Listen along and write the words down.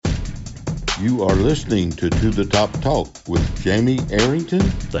You are listening to the Top Talk with Jamie Arrington.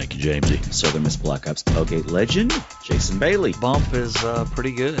 Thank you, Jamesy. Southern Miss Black Ops tailgate legend, Jason Bailey. Bump is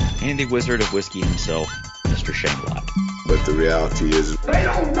pretty good. Andy Wizard of Whiskey himself, Mr. Shane Lott. But the reality is, they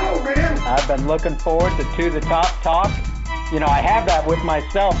don't know, man. I've been looking forward to the Top Talk. You know, I have that with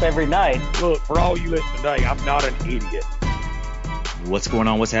myself every night. Look, for all you listening today, I'm not an idiot. What's going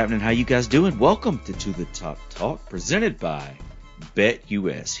on? What's happening? How you guys doing? Welcome to the Top Talk, presented by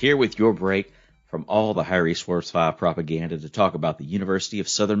BetUS. Here with your break from all the Harry Swerves 5 propaganda to talk about the University of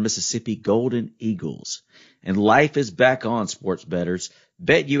Southern Mississippi Golden Eagles. And life is back on, sports bettors.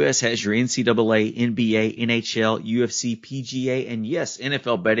 BetUS has your NCAA, NBA, NHL, UFC, PGA, and yes,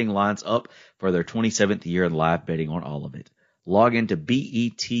 NFL betting lines up for their 27th year and live betting on all of it. Log into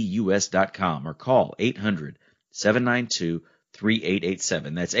betus.com or call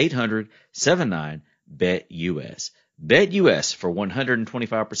 800-792-3887. That's 800-79-BET-US. BetUS for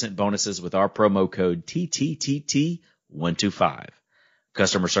 125% bonuses with our promo code TTTT125.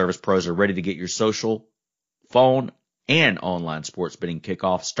 Customer service pros are ready to get your social, phone, and online sports betting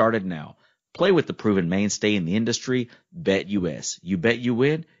kickoff started now. Play with the proven mainstay in the industry, BetUS. You bet you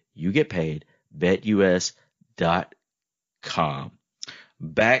win, you get paid. BetUS.com.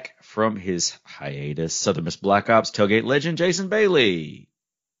 Back from his hiatus, Southern Miss Black Ops tailgate legend Jason Bailey.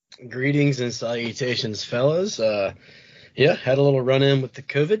 Greetings and salutations, fellas. Had a little run-in with the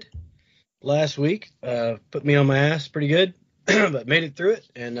COVID last week. Put me on my ass pretty good, but made it through it.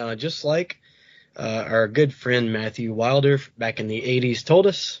 And just like our good friend Matthew Wilder back in the 80s told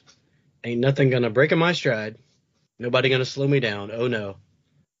us, ain't nothing going to break in my stride. Nobody going to slow me down. Oh, no.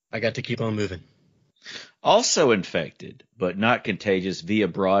 I got to keep on moving. Also infected, but not contagious via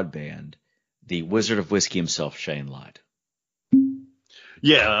broadband, the Wizard of Whiskey himself, Shane Lott.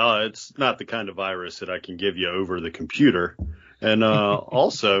 Yeah, it's not the kind of virus that I can give you over the computer. And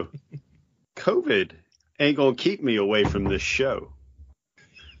also, COVID ain't going to keep me away from this show.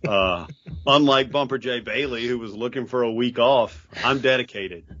 Unlike Bumper J. Bailey, who was looking for a week off, I'm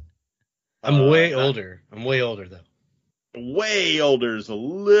dedicated. I'm way older, though. Way older is a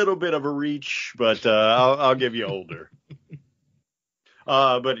little bit of a reach, but I'll give you older.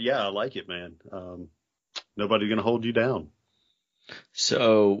 But, yeah, I like it, man. Nobody's going to hold you down.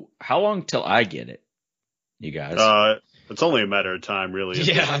 So how long till I get it, you guys? It's only a matter of time, really.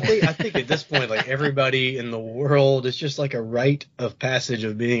 Yeah, I think at this point, like everybody in the world, it's just like a rite of passage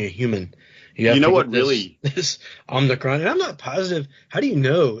of being a human. You know what really this Omicron, and I'm not positive. How do you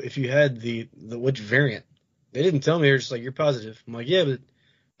know if you had the which variant? They didn't tell me. They're just like, you're positive. I'm like, yeah, but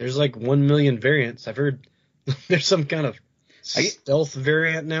there's like 1 million variants. I've heard there's some kind of stealth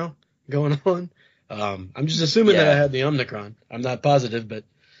variant now going on. I'm just assuming that I had the Omicron. I'm not positive, but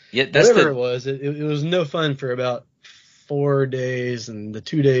whatever it was, it was no fun for about 4 days, and the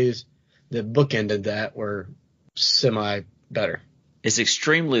 2 days that bookended that were semi-better. It's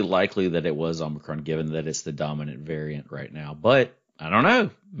extremely likely that it was Omicron, given that it's the dominant variant right now. But I don't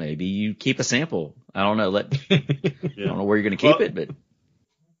know. Maybe you keep a sample. I don't know. I don't know where you're going to keep it, but.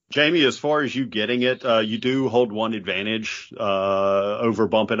 Jamie, as far as you getting it, you do hold one advantage over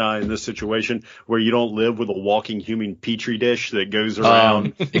Bump and I in this situation, where you don't live with a walking human petri dish that goes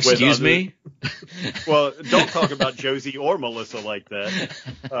around. Excuse me? Well, don't talk about Josie or Melissa like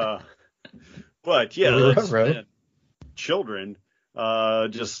that. But yeah, children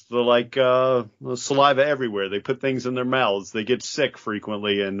just like saliva everywhere. They put things in their mouths. They get sick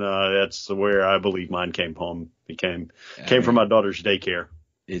frequently, and that's where I believe mine came home. It came from my daughter's daycare.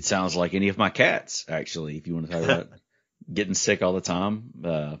 It sounds like any of my cats, actually, if you want to talk about getting sick all the time.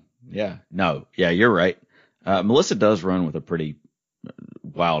 You're right. Melissa does run with a pretty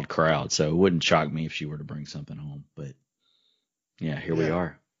wild crowd, so it wouldn't shock me if she were to bring something home. But, here we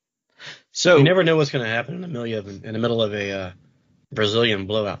are. So you never know what's going to happen in the middle of a Brazilian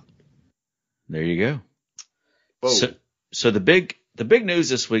blowout. There you go. Whoa. So the big news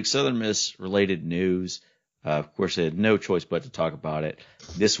this week, Southern Miss related news. Of course, they had no choice but to talk about it.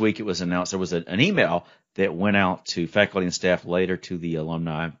 This week it was announced there was an email that went out to faculty and staff, later to the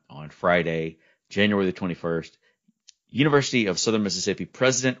alumni on Friday, January the 21st. University of Southern Mississippi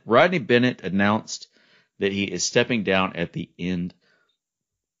President Rodney Bennett announced that he is stepping down at the end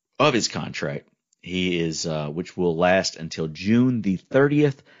of his contract. He is, which will last until June the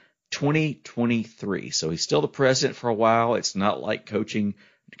 30th, 2023. So he's still the president for a while. It's not like coaching.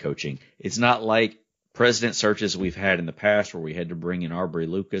 It's not like president searches we've had in the past where we had to bring in Aubrey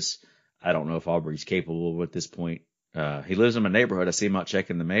Lucas. I don't know if Aubrey's capable at this point. He lives in my neighborhood. I see him out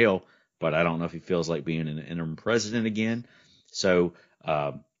checking the mail, but I don't know if he feels like being an interim president again. So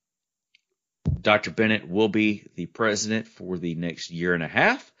Dr. Bennett will be the president for the next year and a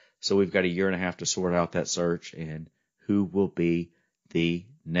half. So we've got a year and a half to sort out that search and who will be the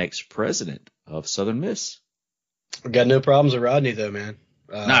next president of Southern Miss. We've got no problems with Rodney, though, man.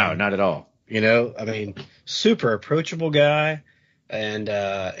 No, not at all. I mean, super approachable guy and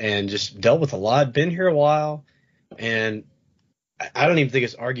just dealt with a lot, been here a while. And I don't even think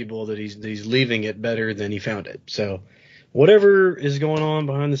it's arguable that he's leaving it better than he found it. So whatever is going on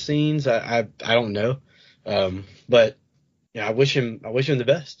behind the scenes, I don't know. But yeah, I wish him the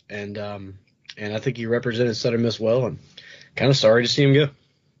best. And I think he represented Southern Miss well, and kind of sorry to see him go.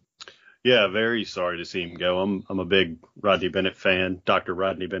 Yeah, very sorry to see him go. I'm a big Rodney Bennett fan, Dr.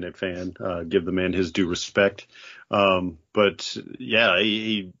 Rodney Bennett fan. Give the man his due respect. But yeah,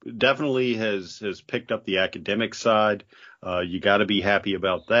 he definitely has picked up the academic side. You got to be happy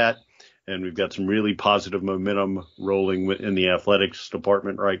about that. And we've got some really positive momentum rolling in the athletics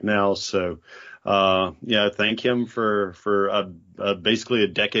department right now. So, yeah, thank him for basically a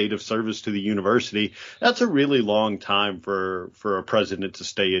decade of service to the university. That's a really long time for a president to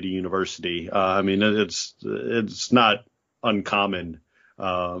stay at a university. I mean, it's not uncommon.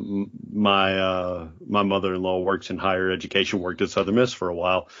 My mother-in-law works in higher education, worked at Southern Miss for a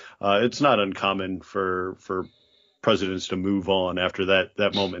while. It's not uncommon for presidents to move on after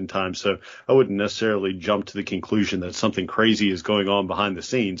that moment in time. So I wouldn't necessarily jump to the conclusion that something crazy is going on behind the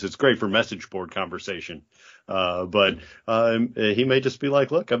scenes. It's great for message board conversation. But he may just be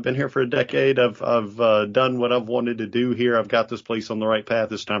like, look, I've been here for a decade. I've done what I've wanted to do here. I've got this place on the right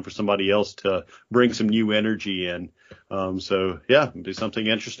path. It's time for somebody else to bring some new energy in. So yeah, it'll be something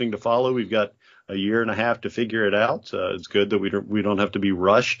interesting to follow. We've got a year and a half to figure it out. It's good that we don't have to be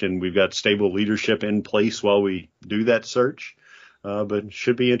rushed, and we've got stable leadership in place while we do that search. But it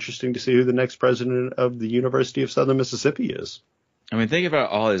should be interesting to see who the next president of the University of Southern Mississippi is. I mean, think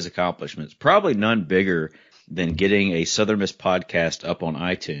about all his accomplishments. Probably none bigger than getting a Southern Miss podcast up on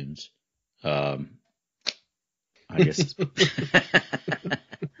iTunes. I guess.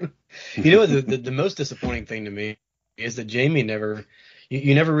 The most disappointing thing to me is that Jamie never.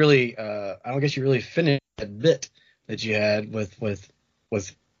 You never really, I don't guess you really finished that bit that you had with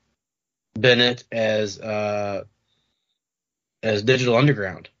Bennett as Digital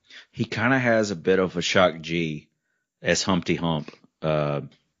Underground. He kind of has a bit of a Shock G as Humpty Hump kind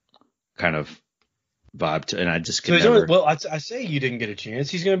of vibe to, and I just could never. Well, I say you didn't get a chance.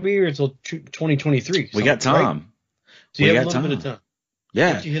 He's going to be here until 2023. We got time. Right? So you have a little bit of time. Yeah.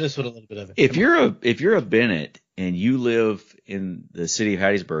 Why don't you hit us with a little bit of it? If you're a Bennett and you live in the city of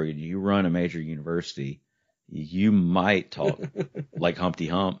Hattiesburg and you run a major university, you might talk like Humpty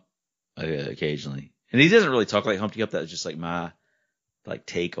Hump occasionally. And he doesn't really talk like Humpty Hump. That was just like my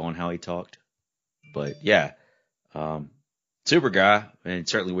take on how he talked. But yeah, super guy, and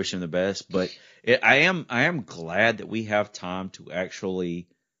certainly wish him the best. But I am glad that we have time to actually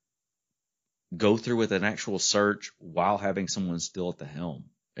go through with an actual search while having someone still at the helm.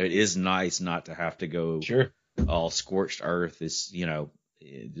 It is nice not to have to go all scorched earth.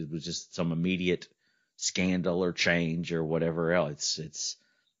 It was just some immediate scandal or change or whatever else. It's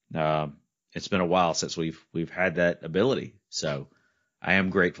been a while since we've had that ability. So I am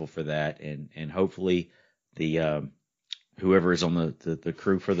grateful for that, and hopefully the whoever is on the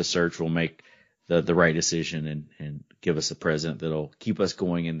crew for the search will make the right decision and give us a president that'll keep us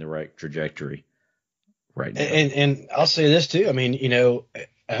going in the right trajectory right now. And I'll say this too. I mean,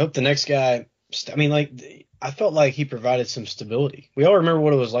 I hope the next guy. I felt like he provided some stability. We all remember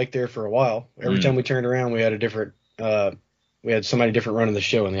what it was like there for a while. Every time we turned around, we had a different. We had somebody different running the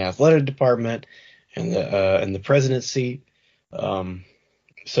show in the athletic department and the president's seat.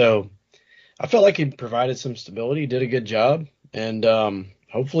 So I felt like he provided some stability, did a good job, and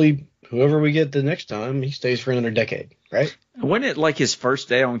hopefully whoever we get the next time, he stays for another decade, right? Wasn't it like his first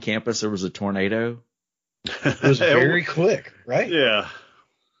day on campus there was a tornado? It was very quick, right? Yeah.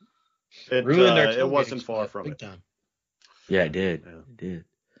 It wasn't far from it. Time. Yeah, it did. Yeah. It did.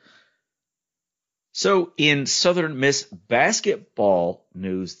 So in Southern Miss basketball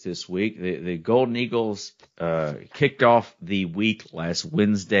news this week, the Golden Eagles kicked off the week last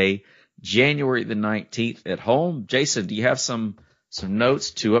Wednesday, January the 19th at home. Jason, do you have some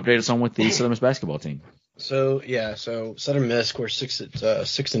notes to update us on with the Southern Miss basketball team? So Southern Miss, of course,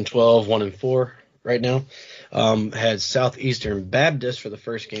 6-12, 1-4 right now. Had Southeastern Baptist for the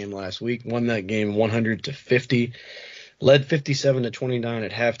first game last week. Won that game 100-50. Led 57-29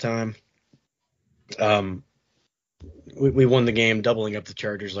 at halftime. We won the game, doubling up the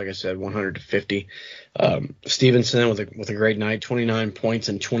Chargers, like I said, 100-50. Stevenson with a great night, 29 points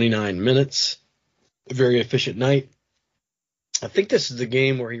in 29 minutes. A very efficient night. I think this is the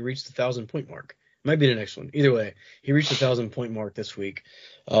game where he reached the 1,000-point mark. Might be the next one. Either way, he reached the 1,000-point mark this week.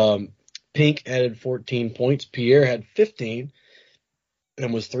 Pink added 14 points. Pierre had 15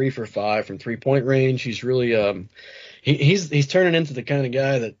 and was 3 for 5 from 3-point range. He's really he's turning into the kind of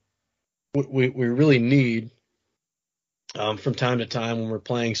guy that we really need from time to time when we're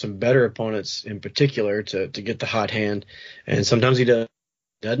playing some better opponents in particular to get the hot hand. And sometimes he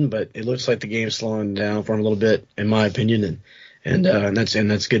doesn't, but it looks like the game's slowing down for him a little bit, in my opinion, and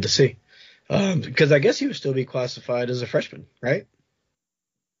that's good to see. Because I guess he would still be classified as a freshman, right?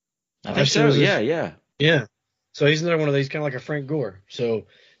 I think so. Yeah. So he's another one of these, kind of like a Frank Gore. So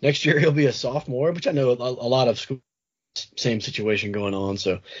next year he'll be a sophomore, which I know a lot of schools, same situation going on.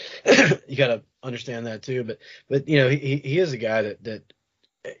 So you got to understand that too. But you know, he is a guy that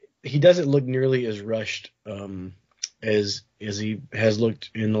he doesn't look nearly as rushed as he has looked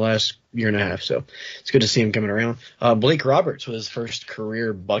in the last year and a half. So it's good to see him coming around. Blake Roberts with his first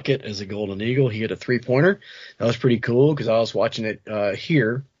career bucket as a Golden Eagle. He hit a 3-pointer. That was pretty cool because I was watching it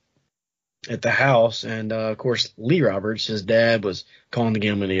here at the house. And, of course, Lee Roberts, his dad, was calling the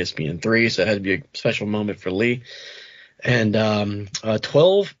game on ESPN3, so it had to be a special moment for Lee. And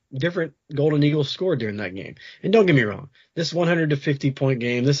 12 different Golden Eagles scored during that game. And don't get me wrong, this 150-point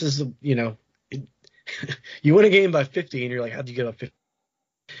game, this is, you know, you win a game by 50 and you're like, how'd you get up 50?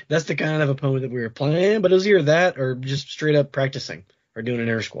 That's the kind of opponent that we were playing, but it was either that or just straight up practicing or doing an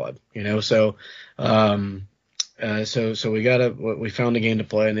air squad, you know. So so we found a game to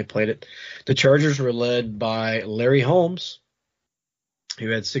play and they played it. The Chargers were led by Larry Holmes, who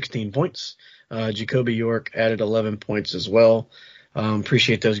had 16 points. Jacoby York added 11 points as well.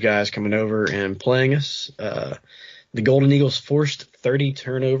 Appreciate those guys coming over and playing us. The Golden Eagles forced 30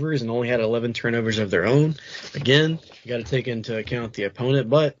 turnovers and only had 11 turnovers of their own. Again, you got to take into account the opponent,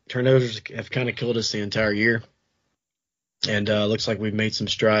 but turnovers have kind of killed us the entire year. And looks like we've made some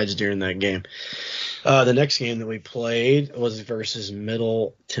strides during that game. The next game that we played was versus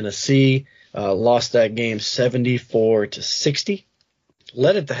Middle Tennessee. Lost that game 74-60.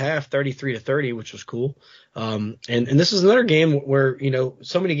 Led at the half 33-30, which was cool. And this is another game where, you know,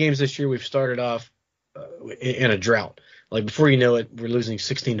 so many games this year we've started off in a drought. Like before you know it, we're losing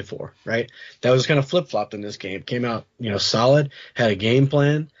 16-4, right? That was kind of flip-flopped in this game. Came out, you know, solid, had a game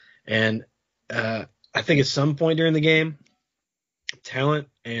plan. And I think at some point during the game, talent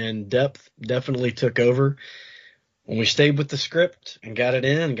and depth definitely took over. When we stayed with the script and got it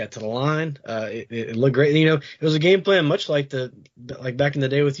in and got to the line, it looked great. You know, it was a game plan much like back in the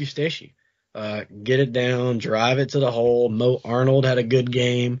day with Eustace. Get it down, drive it to the hole. Mo Arnold had a good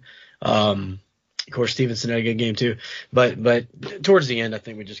game. Of course, Stevenson had a good game too. But towards the end, I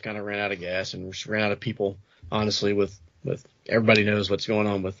think we just kind of ran out of gas and just ran out of people, honestly, with everybody knows what's going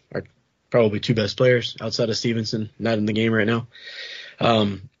on with our probably two best players outside of Stevenson, not in the game right now.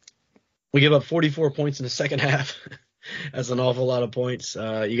 We give up 44 points in the second half. That's an awful lot of points.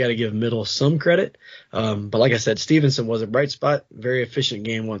 You got to give Middle some credit. But like I said, Stevenson was a bright spot. Very efficient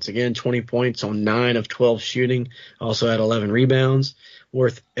game once again. 20 points on 9 of 12 shooting. Also had 11 rebounds.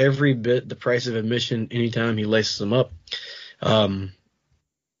 Worth every bit the price of admission anytime he laces them up. And,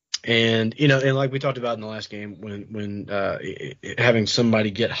 you know, and like we talked about in the last game, when having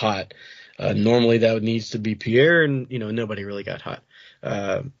somebody get hot, normally that needs to be Pierre, and, you know, nobody really got hot.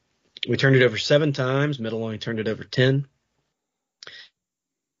 We turned it over 7 times. Middle only turned it over 10.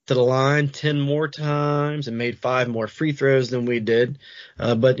 To the line 10 more times and made 5 more free throws than we did.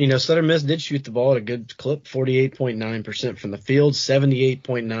 But, you know, Southern Miss did shoot the ball at a good clip, 48.9% from the field,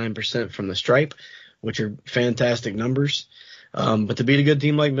 78.9% from the stripe, which are fantastic numbers. But to beat a good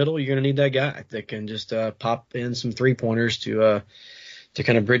team like Middle, you're going to need that guy that can just pop in some 3-pointers to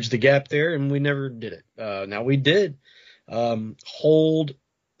kind of bridge the gap there, and we never did it. Now we did hold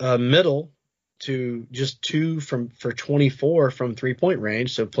Middle to just 2 for 24 from 3-point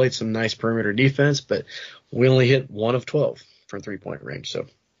range, so played some nice perimeter defense, but we only hit 1 of 12 from 3-point range. So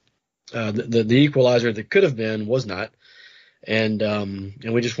the equalizer that could have been was not, and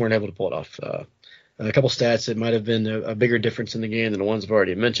we just weren't able to pull it off. A couple stats that might have been a bigger difference in the game than the ones I've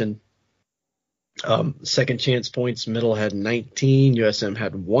already mentioned. Second chance points, Middle had 19, USM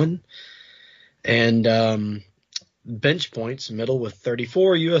had 1, and bench points, Middle with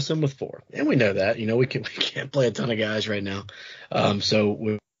 34, USM with 4. And we know that, you know, we can't play a ton of guys right now. So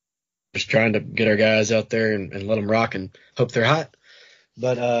we're just trying to get our guys out there and let them rock and hope they're hot.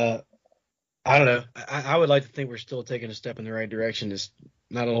 But I don't know. I would like to think we're still taking a step in the right direction. It's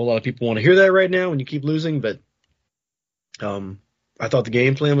not a whole lot of people want to hear that right now when you keep losing, but I thought the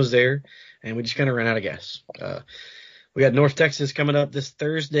game plan was there, and we just kind of ran out of gas. We got North Texas coming up this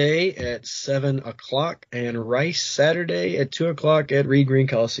Thursday at 7 o'clock and Rice Saturday at 2 o'clock at Reed Green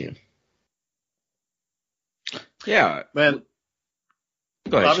Coliseum. Yeah, man.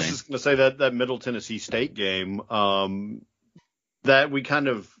 Go ahead, I was Shane. just going to say that Middle Tennessee State game, that we kind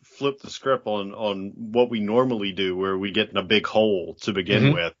of flipped the script on what we normally do, where we get in a big hole to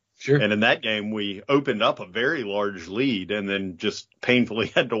begin with. Sure. And in that game, we opened up a very large lead and then just painfully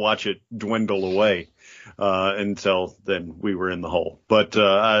had to watch it dwindle away until then we were in the hole. But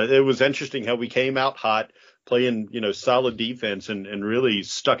it was interesting how we came out hot, playing, solid defense and really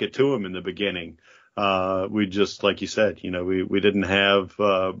stuck it to them in the beginning. We just, like you said, we didn't have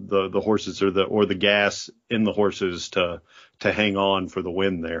the horses or the gas in the horses to hang on for the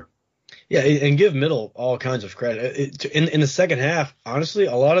win there. Yeah, and give Middle all kinds of credit. In the second half, honestly,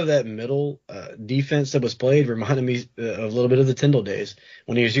 a lot of that Middle defense that was played reminded me of a little bit of the Tyndall days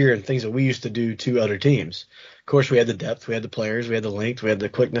when he was here and things that we used to do to other teams. Of course, we had the depth, we had the players, we had the length, we had the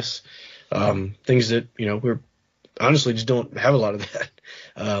quickness, things that, we honestly just don't have a lot of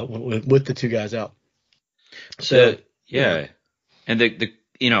that with the two guys out. So, yeah. And I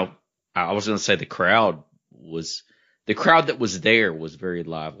was going to say the crowd that was there was very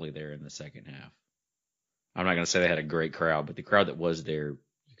lively there in the second half. I'm not going to say they had a great crowd, but the crowd that was there, you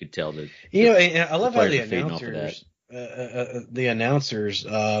could tell that. And I love how the announcers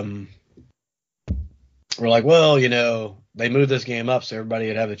were like, well, they moved this game up so everybody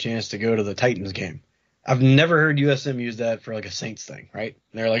would have a chance to go to the Titans game. I've never heard USM use that for like a Saints thing, right?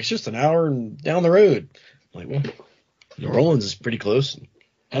 And they're like, it's just an hour and down the road. I'm like, well, New Orleans is pretty close.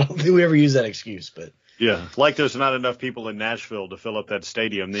 I don't think we ever use that excuse, but. Yeah, like there's not enough people in Nashville to fill up that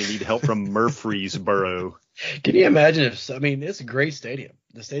stadium. They need help from Murfreesboro. Can you imagine it's a great stadium.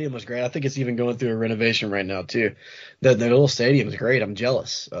 The stadium was great. I think it's even going through a renovation right now too. The little stadium is great. I'm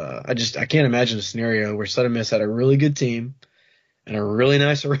jealous. I can't imagine a scenario where Southern Miss had a really good team and a really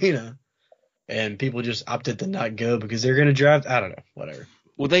nice arena, and people just opted to not go because they're going to drive. I don't know, whatever.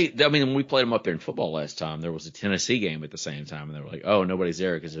 Well, when we played them up there in football last time, there was a Tennessee game at the same time, and they were like, oh, nobody's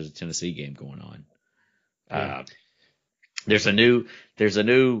there because there's a Tennessee game going on. There's a new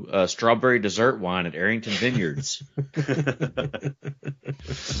strawberry dessert wine at Arrington Vineyards.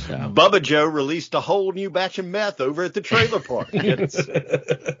 Bubba Joe released a whole new batch of meth over at the trailer park. We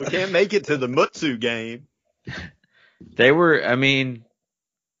can't make it to the Mutsu game. They were,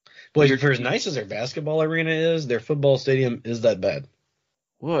 boy, for as nice as their basketball arena is, their football stadium is that bad.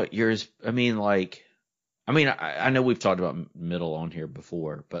 What yours? I know we've talked about Middle on here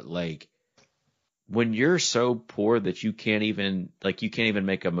before, but like. When you're so poor that you can't even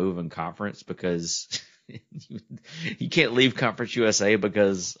make a move in conference because you can't leave Conference USA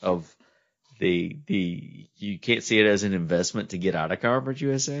because of you can't see it as an investment to get out of Conference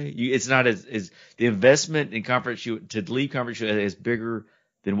USA. It's not as the investment in Conference to leave Conference USA is bigger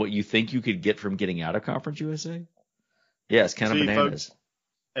than what you think you could get from getting out of Conference USA. Yeah, it's kind of bananas. Folks,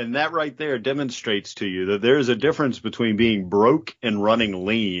 and that right there demonstrates to you that there is a difference between being broke and running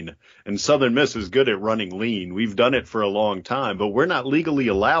lean. And Southern Miss is good at running lean. We've done it for a long time, but we're not legally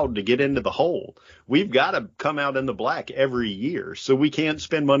allowed to get into the hole. We've got to come out in the black every year, so we can't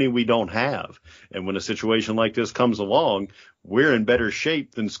spend money we don't have. And when a situation like this comes along, we're in better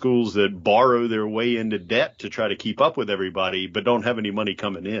shape than schools that borrow their way into debt to try to keep up with everybody, but don't have any money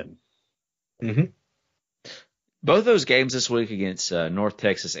coming in. Mm-hmm. Both those games this week against North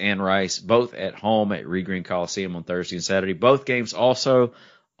Texas and Rice, both at home at Reed Green Coliseum on Thursday and Saturday. Both games also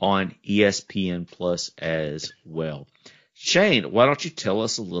on ESPN Plus as well. Shane, why don't you tell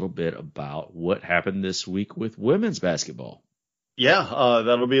us a little bit about what happened this week with women's basketball? Yeah,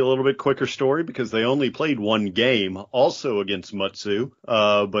 that'll be a little bit quicker story because they only played one game, also against Mutsu,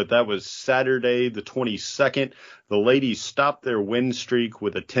 but that was Saturday the 22nd. The ladies stopped their win streak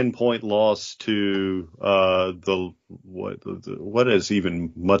with a 10-point loss to what is even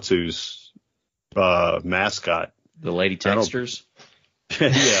Mutsu's mascot? The Lady Texters?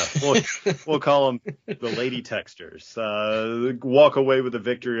 Yeah, we'll call them the Lady Texters. Walk away with a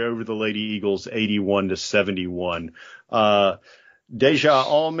victory over the Lady Eagles, 81-71. Deja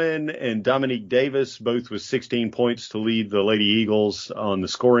Allman and Dominique Davis, both with 16 points to lead the Lady Eagles on the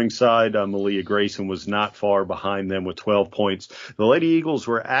scoring side. Malia Grayson was not far behind them with 12 points. The Lady Eagles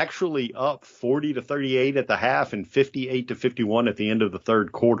were actually up 40-38 at the half and 58-51 at the end of the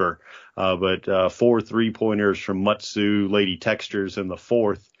third quarter. But 4 3-pointers from Mutsu Lady Texters in the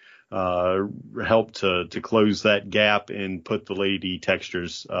fourth helped to close that gap and put the Lady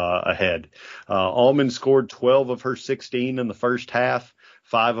Texters ahead. Allman scored 12 of her 16 in the first half,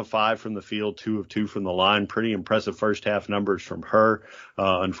 5 of 5 from the field, 2 of 2 from the line. Pretty impressive first half numbers from her.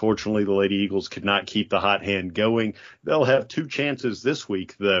 Unfortunately, the Lady Eagles could not keep the hot hand going. They'll have 2 chances this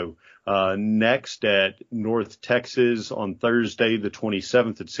week, though. Next at North Texas on Thursday, the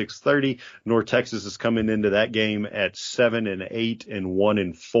 27th at 6:30. North Texas is coming into that game at 7-8 and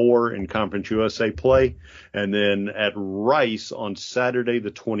 1-4 in Conference USA play. And then at Rice on Saturday,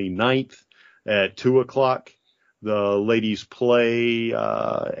 the 29th at 2:00. The ladies play,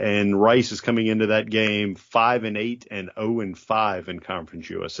 and Rice is coming into that game 5-8 and 0-5 in Conference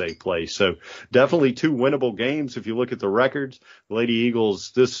USA play. So definitely 2 winnable games. If you look at the records, the Lady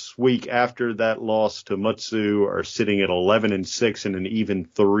Eagles this week after that loss to Mutsu are sitting at 11-6 and an even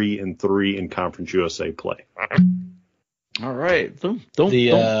 3-3 in Conference USA play. All right.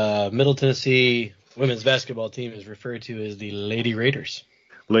 Middle Tennessee women's basketball team is referred to as the Lady Raiders.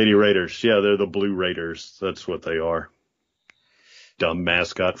 Lady Raiders. Yeah, they're the Blue Raiders. That's what they are. Dumb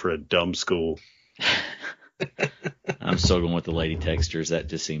mascot for a dumb school. I'm still going with the Lady Texters. That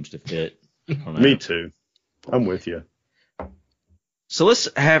just seems to fit. Me too. I'm with you. So let's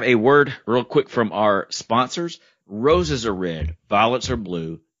have a word real quick from our sponsors. Roses are red. Violets are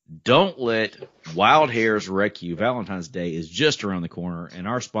blue. Don't let wild hairs wreck you. Valentine's Day is just around the corner, and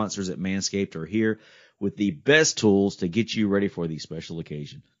our sponsors at Manscaped are here with the best tools to get you ready for the special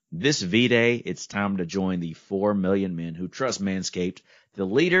occasion. This V-Day, it's time to join the 4 million men who trust Manscaped, the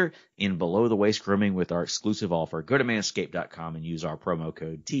leader in below-the-waist grooming, with our exclusive offer. Go to manscaped.com and use our promo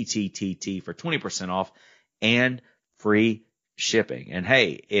code TTTT for 20% off and free shipping. And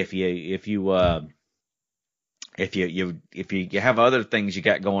hey, if you have other things you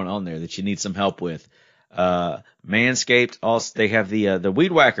got going on there that you need some help with, Manscaped also, they have the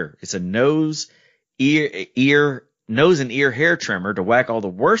Weed Whacker. It's a nose and ear hair trimmer to whack all the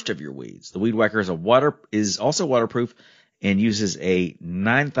worst of your weeds. The Weed Whacker is also waterproof and uses a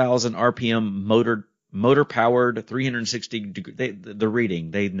 9,000 RPM motor powered 360 degree,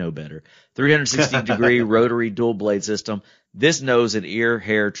 they know better, 360 degree rotary dual blade system. This nose and ear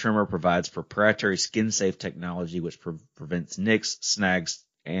hair trimmer provides proprietary skin safe technology which prevents nicks, snags,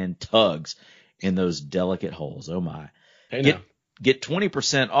 and tugs in those delicate holes. Oh my. Get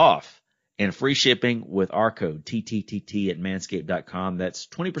 20% off and free shipping with our code TTTT at manscaped.com. That's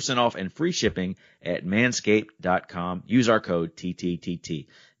 20% off and free shipping at manscaped.com. Use our code TTTT.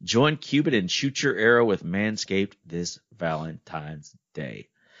 Join Cupid and shoot your arrow with Manscaped this Valentine's Day.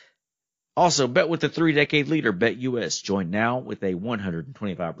 Also, bet with the 3-decade leader, BetUS. Join now with a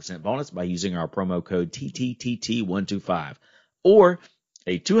 125% bonus by using our promo code TTTT125, or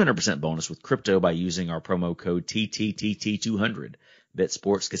a 200% bonus with crypto by using our promo code TTTT200. Bet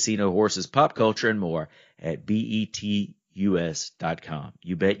sports, casino, horses, pop culture, and more at betus.com.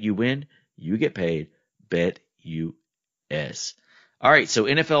 You bet, you win, you get paid. BetUS. All right, so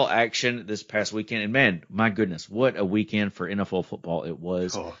NFL action this past weekend, and man, my goodness, what a weekend for NFL football it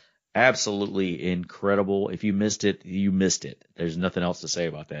was. Oh. Absolutely incredible. If you missed it, you missed it. There's nothing else to say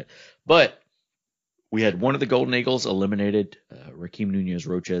about that. But we had one of the Golden Eagles eliminated. Raheem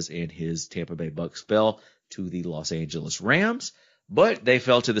Nunez-Roches and his Tampa Bay Bucs fell to the Los Angeles Rams. But they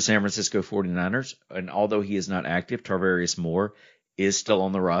fell to the San Francisco 49ers, and although he is not active, Tarvarius Moore is still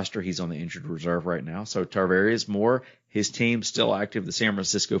on the roster. He's on the injured reserve right now. So Tarvarius Moore, his team still active, the San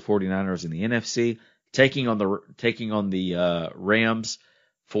Francisco 49ers in the NFC, taking on the Rams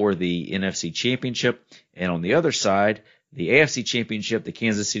for the NFC Championship. And on the other side, the AFC Championship, the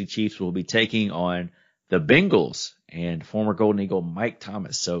Kansas City Chiefs will be taking on the Bengals and former Golden Eagle Mike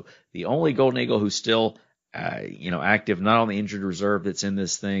Thomas. So the only Golden Eagle who's still active, not on the injured reserve that's in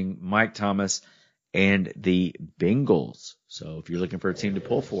this thing, Mike Thomas and the Bengals. So if you're looking for a team to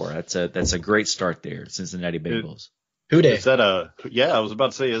pull for, that's a great start there, Cincinnati Bengals. Who Day? Is that I was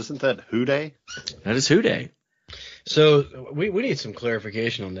about to say, isn't that Who Day? That is Who Day. So we need some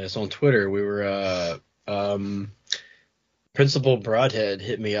clarification on this. On Twitter, we were Principal Broadhead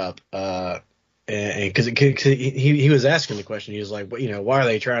hit me up, and because he was asking the question, he was like, why are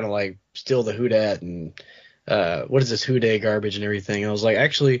they trying to steal the Who Dat and what is this Who Day garbage and everything? And I was like,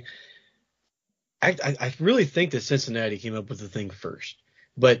 actually, I really think that Cincinnati came up with the thing first.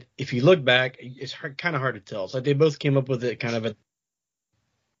 But if you look back, it's kind of hard to tell. It's like they both came up with it kind of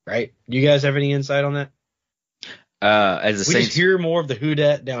right? Do you guys have any insight on that? We just hear more of the Who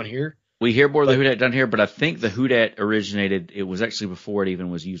Dat down here. We hear more of the Who Dat down here, but I think the Who Dat originated, it was actually before it even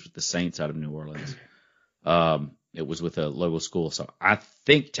was used with the Saints out of New Orleans. It was with a local school. So I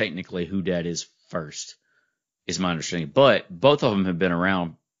think technically Who Dat is first, is my understanding. But both of them have been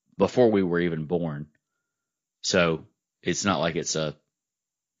around before we were even born. So it's not like it's a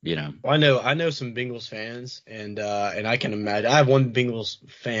you know. Well, I know some Bengals fans, and I can imagine. I have one Bengals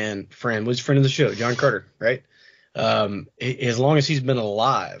friend, was a friend of the show, John Carter, right? As long as he's been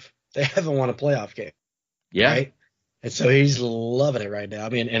alive, they haven't won a playoff game. Yeah. Right? And so he's loving it right now. I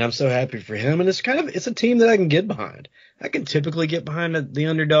mean, and I'm so happy for him. And it's a team that I can get behind. I can typically get behind the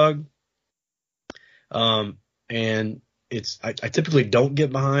underdog. And I typically don't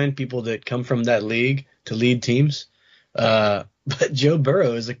get behind people that come from that league to lead teams. But Joe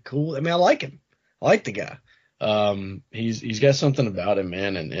Burrow is I mean, I like him. I like the guy. He's got something about him,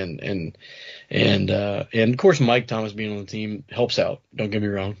 man. And of course, Mike Thomas being on the team helps out. Don't get me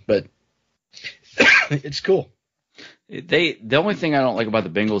wrong, but it's cool. The only thing I don't like about the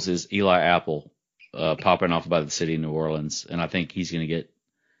Bengals is Eli Apple popping off by the city of New Orleans, and I think he's going to get.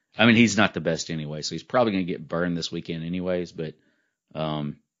 I mean, he's not the best anyway, so he's probably going to get burned this weekend anyways. But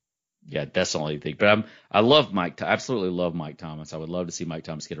yeah, that's the only thing. But I love Mike. Absolutely love Mike Thomas. I would love to see Mike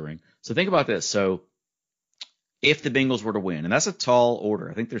Thomas get a ring. So think about this. So if the Bengals were to win, and that's a tall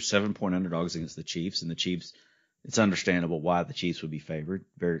order. I think they're 7-point underdogs against the Chiefs, and the Chiefs. It's understandable why the Chiefs would be favored.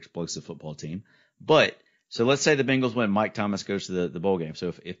 Very explosive football team, but. So let's say the Bengals win, Mike Thomas goes to the bowl game.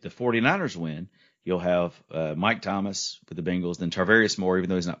 So if the 49ers win, you'll have Mike Thomas with the Bengals, then Tarvarius Moore, even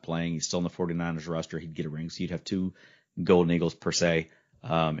though he's not playing, he's still on the 49ers roster, he'd get a ring. So you'd have 2 Golden Eagles per se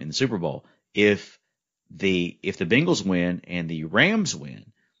in the Super Bowl. If the Bengals win and the Rams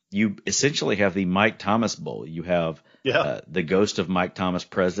win, you essentially have the Mike Thomas Bowl. You have the ghost of Mike Thomas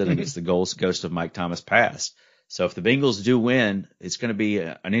present against the ghost of Mike Thomas past. So if the Bengals do win, it's going to be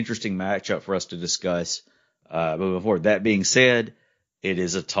an interesting matchup for us to discuss moving forward. That being said, it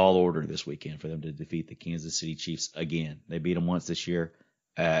is a tall order this weekend for them to defeat the Kansas City Chiefs again. They beat them once this year.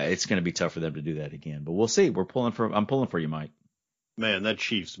 It's going to be tough for them to do that again, but we'll see. I'm pulling for you, Mike. Man, that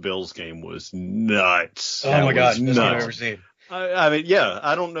Chiefs-Bills game was nuts. Oh my God, that's what I've ever seen. I mean, yeah,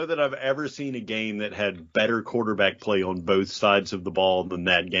 I don't know that I've ever seen a game that had better quarterback play on both sides of the ball than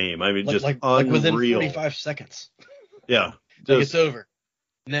that game. I mean, just unreal. Like within 45 seconds. Yeah. It's over.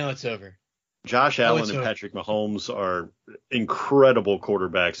 Now it's over. Josh Allen and Patrick Mahomes are incredible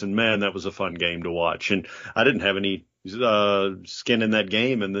quarterbacks, and man, that was a fun game to watch. And I didn't have any skin in that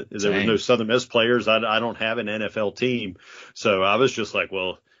game, and there was no Southern Miss players. I don't have an NFL team, so I was just like,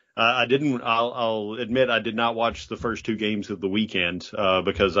 well, I'll admit I did not watch the first 2 games of the weekend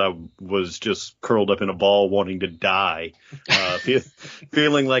because I was just curled up in a ball wanting to die,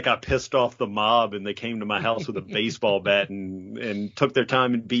 feeling like I pissed off the mob and they came to my house with a baseball bat and took their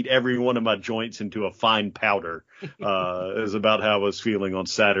time and beat every one of my joints into a fine powder. Is about how I was feeling on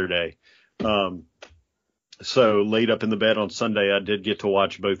Saturday. So laid up in the bed on Sunday, I did get to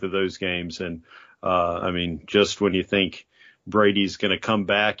watch both of those games. And I mean, just when you think Brady's going to come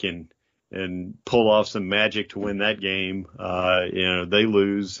back and pull off some magic to win that game, they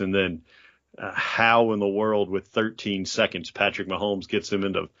lose. And then how in the world with 13 seconds, Patrick Mahomes gets him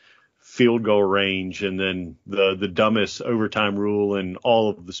into field goal range, and then the dumbest overtime rule in all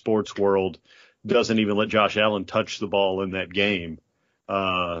of the sports world doesn't even let Josh Allen touch the ball in that game.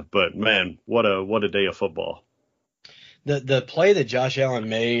 But man, what a day of football. The play that Josh Allen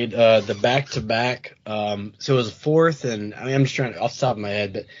made, the back-to-back, so it was 4th and, I mean, I'm just trying to, off the top of my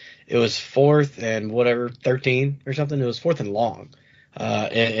head, but it was 4th and whatever, 13 or something. It was 4th and long,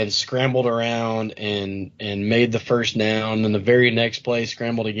 and scrambled around and made the first down. Then the very next play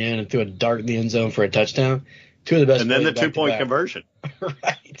scrambled again and threw a dart in the end zone for a touchdown. 2 of the best. And then the 2-point conversion.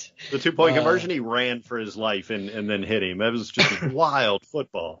 Right. The 2-point conversion, he ran for his life and then hit him. That was just wild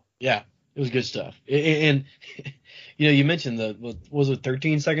football. Yeah, it was good stuff. And you mentioned was it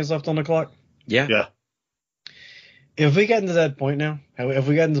 13 seconds left on the clock? Yeah. If we got into that point now, if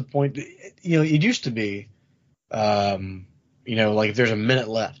we got into the point, it used to be, like if there's a minute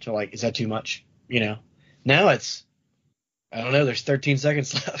left, you're like, is that too much? Now it's, I don't know, there's 13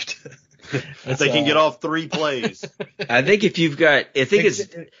 seconds left. They can get off 3 plays. I think if you've got, I think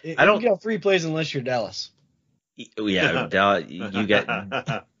I don't get off 3 plays unless you're Dallas. Yeah, you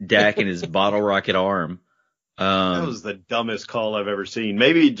got Dak and his bottle rocket arm. That was the dumbest call I've ever seen.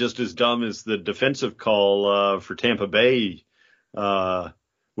 Maybe just as dumb as the defensive call for Tampa Bay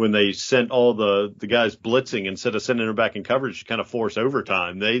when they sent all the guys blitzing instead of sending them back in coverage to kind of force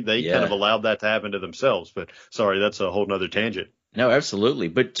overtime. They kind of allowed that to happen to themselves. But sorry, that's a whole nother tangent. No, absolutely.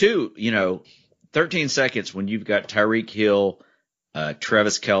 But 13 seconds when you've got Tyreek Hill,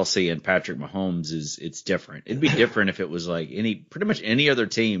 Travis Kelce, and Patrick Mahomes it's different. It'd be different if it was like pretty much any other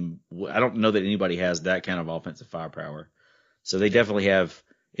team. I don't know that anybody has that kind of offensive firepower. So they definitely have.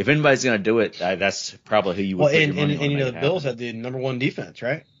 If anybody's going to do it, that's probably who you would. Well, and the Bills had the number 1 defense,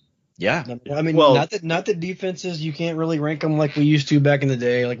 right? Yeah. I mean, not that defenses, you can't really rank them like we used to back in the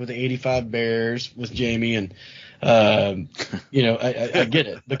day, like with the 85 Bears with Jamie and, I get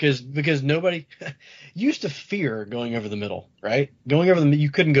it because nobody used to fear going over the middle, right? Going over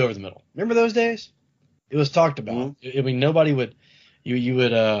you couldn't go over the middle. Remember those days? It was talked about. Mm-hmm. I mean, nobody would,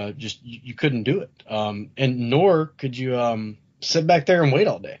 you couldn't do it. And nor could you, sit back there and wait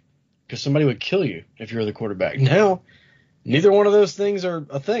all day because somebody would kill you if you were the quarterback. Now, neither one of those things are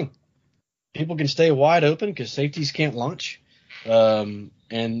a thing. People can stay wide open because safeties can't launch. And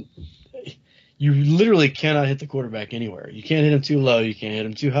you literally cannot hit the quarterback anywhere. You can't hit him too low. You can't hit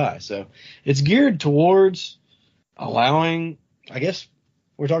him too high. So it's geared towards allowing, I guess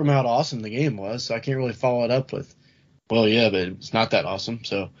we're talking about how awesome the game was. So I can't really follow it up with, well, yeah, but it's not that awesome.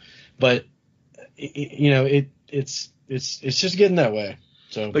 So, but it's just getting that way.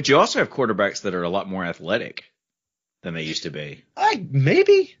 So, but you also have quarterbacks that are a lot more athletic than they used to be.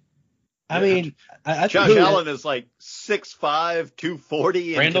 Maybe. I mean, Josh Allen is like 6'5", 240,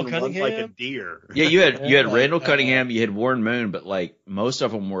 and Randall can Cunningham? run like a deer. Yeah, you had Randall Cunningham, you had Warren Moon, but like most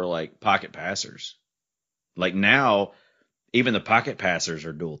of them were like pocket passers. Like now, even the pocket passers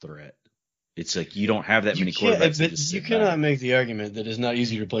are dual threat. It's like you don't have that many quarterbacks. But you cannot make the argument that it's not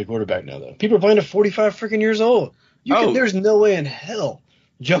easy to play quarterback now, though. People are playing at 45 freaking years old. There's no way in hell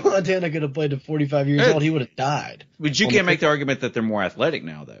Joe Montana could have played at 45 years old. He would have died. But you can't make the argument that they're more athletic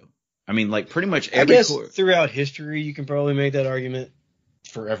now, though. I mean, like pretty much every. I guess throughout history, you can probably make that argument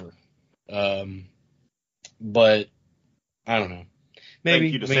forever. But I don't know. Maybe.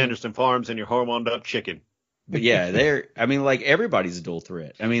 Thank you to Sanderson Farms and your hormoned-up chicken. But yeah, like everybody's a dual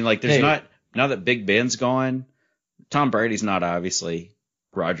threat. I mean, like there's not now that Big Ben's gone, Tom Brady's not obviously.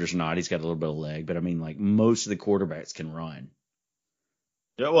 Rodgers not. He's got a little bit of leg, but I mean, like most of the quarterbacks can run.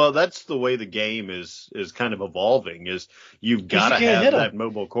 Yeah, well, that's the way the game is kind of evolving. Is you've got to have that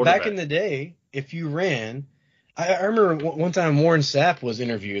mobile quarterback. Back in the day, if you ran, I remember one time Warren Sapp was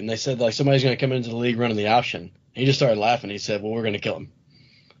interviewed, and they said like somebody's going to come into the league running the option. And he just started laughing. He said, "Well, we're going to kill him."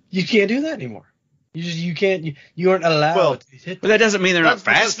 You can't do that anymore. You can't. You aren't allowed to hit. But that doesn't mean they're not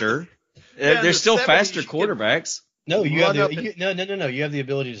faster. There's still faster quarterbacks. No, you have no. You have the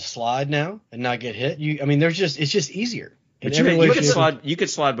ability to slide now and not get hit. It's just easier. But you could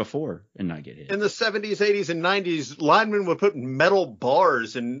slide before and not get hit. In the 70s, 80s, and 90s, linemen would put metal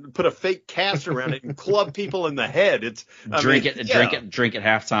bars and put a fake cast around it and club people in the head. Drink at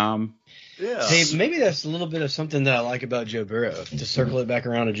halftime. Yeah. Hey, maybe that's a little bit of something that I like about Joe Burrow. To circle it back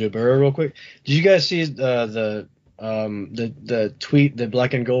around to Joe Burrow real quick. Did you guys see the tweet that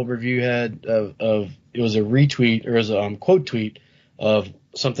Black and Gold Review had of it was a retweet or it was a quote tweet of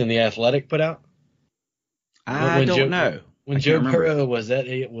something The Athletic put out? I don't know. When Joe Burrow was at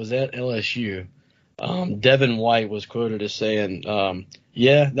LSU, Devin White was quoted as saying,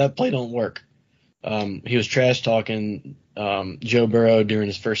 that play don't work. He was trash talking Joe Burrow during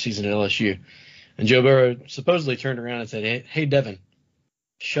his first season at LSU. And Joe Burrow supposedly turned around and said, hey Devin,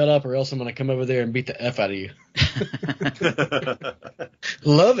 shut up or else I'm going to come over there and beat the F out of you.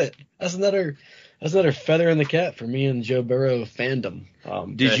 Love it. That's another feather in the cap for me and Joe Burrow fandom.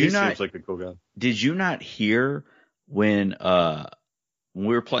 Seems like the cool guy. Did you not hear when we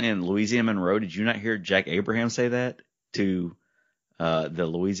were playing Louisiana Monroe? Did you not hear Jack Abraham say that to the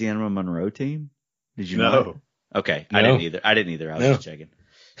Louisiana Monroe team? Did you know? Okay, no. I didn't either. I was just checking.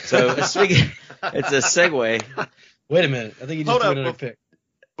 So speaking, it's a segue. Wait a minute. I think you just threw another pick.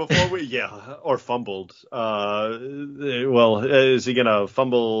 Before or fumbled. Is he gonna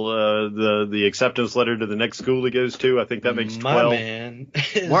fumble the acceptance letter to the next school he goes to? I think that makes 12. My man.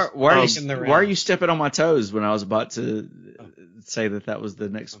 Why are you stepping on my toes when I was about to say that was the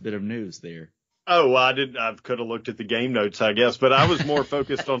next bit of news there? Oh, well, I could have looked at the game notes, I guess, but I was more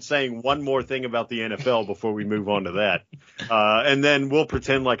focused on saying one more thing about the NFL before we move on to that. And then we'll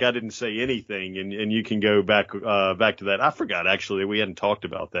pretend like I didn't say anything and you can go back to that. I forgot actually we hadn't talked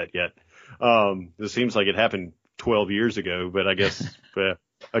about that yet. It seems like it happened 12 years ago, but I guess,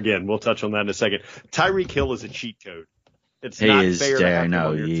 again, we'll touch on that in a second. Tyreek Hill is a cheat code. It's not fair to have him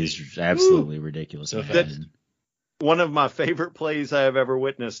on your team. He's absolutely ridiculous. One of my favorite plays I have ever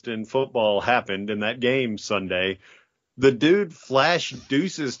witnessed in football happened in that game Sunday. The dude flashed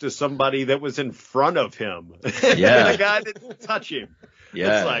deuces to somebody that was in front of him. Yeah. And the guy didn't touch him.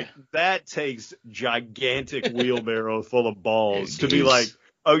 Yeah. It's like, that takes gigantic wheelbarrow full of balls to be like,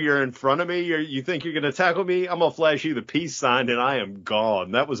 oh, you're in front of me? You think you're going to tackle me? I'm going to flash you the peace sign and I am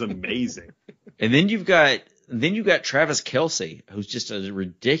gone. That was amazing. And then you've got Travis Kelce, who's just a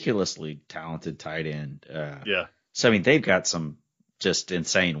ridiculously talented tight end. Yeah. So, I mean, they've got some just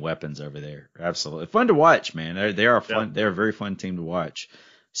insane weapons over there. Absolutely. Fun to watch, man. They are fun. Yeah. They're a very fun team to watch.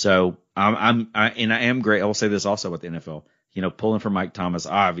 So I am great. I will say this also about the NFL. Pulling for Mike Thomas,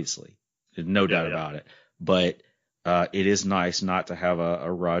 obviously, there's no doubt about it. But it is nice not to have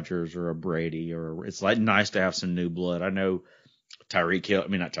a Rodgers or a Brady, or it's like nice to have some new blood. I know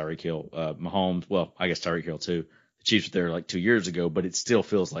Mahomes. Well, I guess Tyreek Hill too. The Chiefs were there like 2 years ago, but it still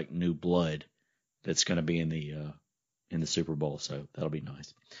feels like new blood that's going to be in the Super Bowl. So that'll be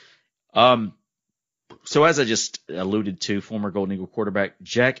nice. So as I just alluded to, former Golden Eagle quarterback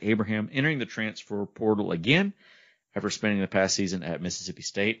Jack Abraham entering the transfer portal again after spending the past season at Mississippi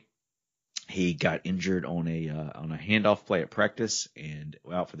State. He got injured on a handoff play at practice and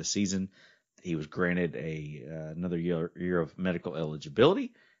out for the season. He was granted another year of medical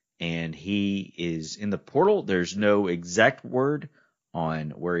eligibility, and he is in the portal. There's no exact word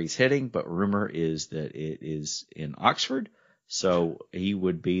on where he's heading, but rumor is that it is in Oxford. So he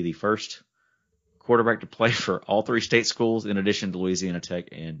would be the first quarterback to play for all three state schools, in addition to Louisiana Tech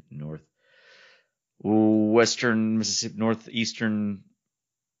and Northwestern Mississippi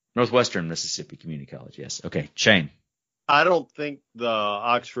Community College. Yes. Okay. Shane. I don't think the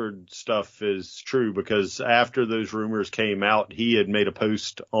Oxford stuff is true, because after those rumors came out, he had made a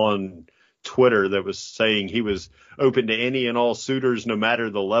post on Twitter that was saying he was open to any and all suitors, no matter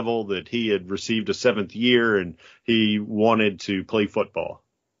the level, that he had received a 7th year and he wanted to play football.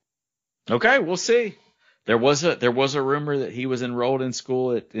 Okay, we'll see. There was a rumor that he was enrolled in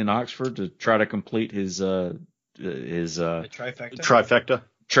school in Oxford to try to complete his trifecta.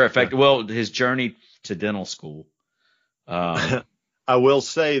 Well, his journey to dental school. I will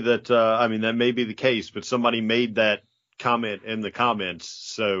say that that may be the case, but somebody made that comment in the comments.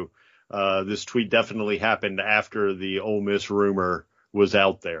 So this tweet definitely happened after the Ole Miss rumor was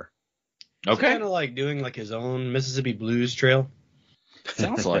out there. Okay, kind of like doing like his own Mississippi Blues trail.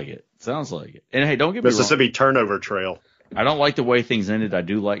 Sounds like it. And hey, don't get me wrong. Mississippi turnover trail. I don't like the way things ended. I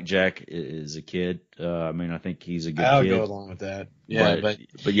do like Jack as a kid. I think he's a good kid. I'll go along with that. Yeah, but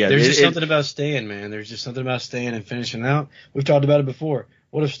yeah, there's just something about staying, man. There's just something about staying and finishing out. We've talked about it before.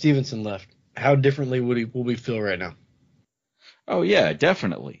 What if Stevenson left? How differently will we feel right now? Oh yeah,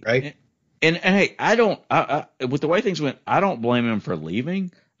 definitely. Right. And hey, with the way things went, I don't blame him for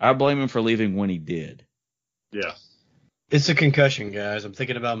leaving. I blame him for leaving when he did. Yeah. It's a concussion, guys. I'm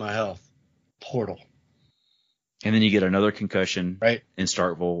thinking about my health. Portal. And then you get another concussion right in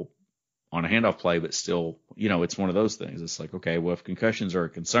Starkville on a handoff play, but still, it's one of those things. It's like, okay, well, if concussions are a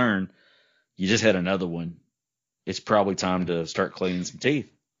concern, you just had another one. It's probably time to start cleaning some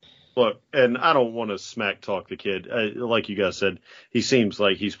teeth. Look, and I don't want to smack talk the kid. Like you guys said, he seems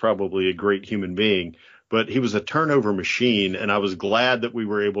like he's probably a great human being, but he was a turnover machine, and I was glad that we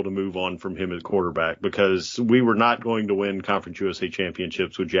were able to move on from him as quarterback, because we were not going to win Conference USA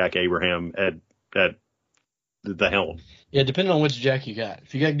championships with Jack Abraham at the helm. Yeah, depending on which Jack you got.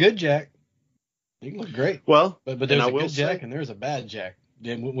 If you got good Jack, you can look great. Well, but there's a good Jack and there's a bad Jack.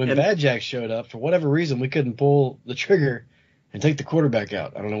 When bad Jack showed up, for whatever reason, we couldn't pull the trigger and take the quarterback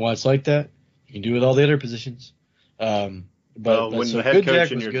out. I don't know why it's like that. You can do it with all the other positions. When the head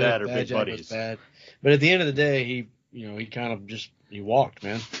coach and your dad are big buddies. Bad. But at the end of the day, he kind of just walked,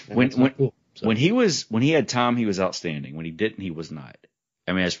 man. Cool. When he had time, he was outstanding. When he didn't, he was not.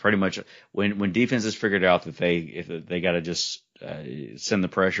 I mean, it's pretty much when defenses figured out that if they got to just send the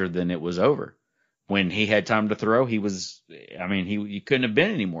pressure, then it was over. When he had time to throw, he couldn't have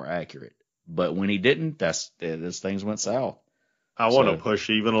been any more accurate. But when he didn't, those things went south. I want to push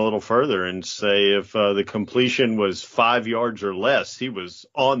even a little further and say if the completion was 5 yards or less, he was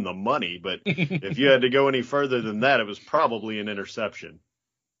on the money. But if you had to go any further than that, it was probably an interception.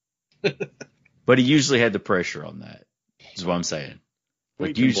 But he usually had the pressure on that, is what I'm saying.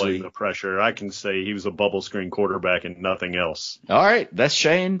 We can blame the pressure. I can say he was a bubble screen quarterback and nothing else. All right. That's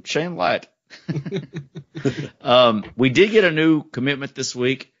Shane Light. We did get a new commitment this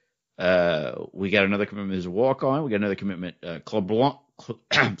week. We got another commitment as a walk-on. We got another commitment, Clebron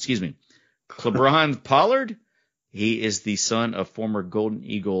Pollard. He is the son of former Golden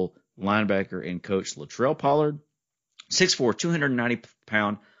Eagle linebacker and coach Latrell Pollard. 6'4",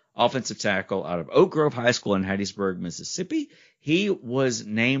 290-pound offensive tackle out of Oak Grove High School in Hattiesburg, Mississippi. He was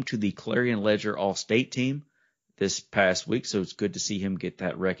named to the Clarion Ledger All-State team this past week, so it's good to see him get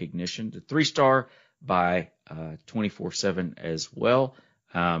that recognition. The 3-star by 24/7 as well.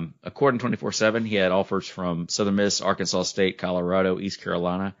 According to 24/7, he had offers from Southern Miss, Arkansas State, Colorado, East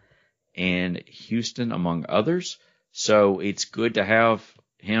Carolina, and Houston, among others. So it's good to have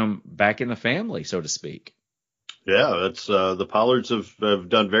him back in the family, so to speak. Yeah, that's the Pollards have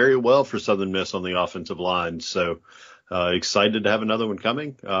done very well for Southern Miss on the offensive line. So excited to have another one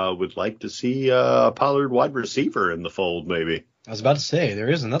coming. Would like to see a Pollard wide receiver in the fold, maybe. I was about to say there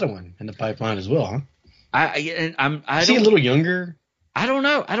is another one in the pipeline as well, huh? Is he a little younger? I don't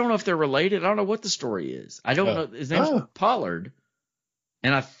know. I don't know if they're related. I don't know what the story is. I don't know. His name's Pollard,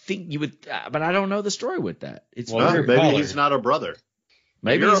 and I think you would, but I don't know the story with that. Maybe he's not a brother.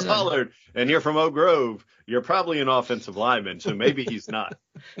 Maybe you're a Pollard, and you're from Oak Grove. You're probably an offensive lineman, so maybe he's not.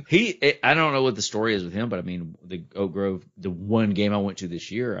 I don't know what the story is with him, but I mean, the Oak Grove, the one game I went to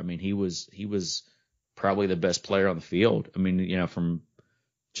this year, I mean, he was probably the best player on the field. I mean, from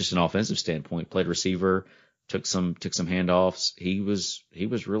just an offensive standpoint, played receiver, took some handoffs. He was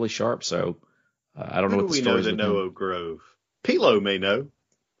really sharp. So I don't know what the story is. Who do we know that know Oak Grove? Pilo may know.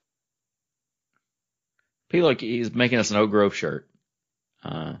 Pilo, he's making us an Oak Grove shirt.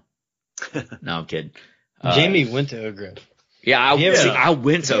 No, I'm kidding. Jamie went to Oak Grove. Yeah, I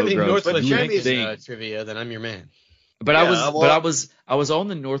went to Oak Grove. Northwest Yankees trivia, then I'm your man. But I was on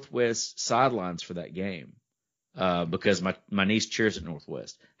the Northwest sidelines for that game because my niece cheers at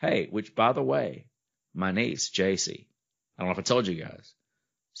Northwest. Hey, which by the way, my niece JC, I don't know if I told you guys.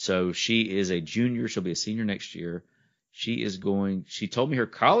 So she is a junior. She'll be a senior next year. She told me her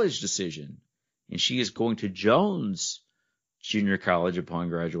college decision, and she is going to Jones Junior College upon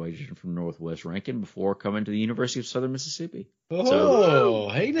graduation from Northwest Rankin before coming to the University of Southern Mississippi. Oh,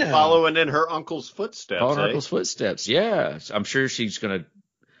 hey now. Following in her uncle's footsteps. Following her uncle's footsteps, yeah. I'm sure she'll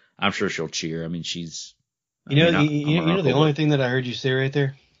cheer. I mean, she's. You know the only thing that I heard you say right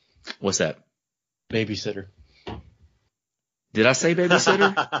there? What's that? Babysitter. Did I say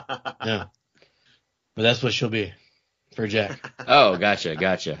babysitter? No. But that's what she'll be for Jack. Oh,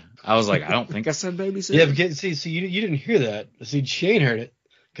 gotcha. I was like, I don't think I said babysitter. Yeah, because see, you didn't hear that. See, Shane heard it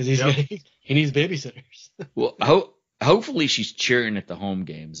because he needs babysitters. Well, hopefully she's cheering at the home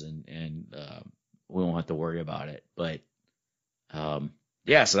games and we won't have to worry about it. But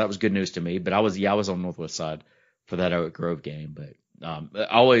yeah, so that was good news to me. But I was on Northwest side for that Oak Grove game. But I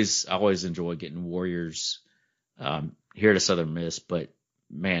always enjoy getting Warriors here to Southern Miss. But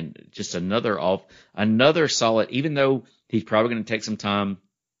man, just another solid. Even though he's probably going to take some time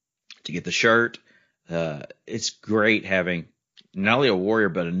to get the shirt, it's great having not only a Warrior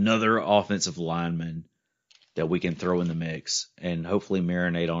but another offensive lineman that we can throw in the mix and hopefully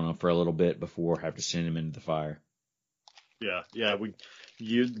marinate on him for a little bit before have to send him into the fire. Yeah.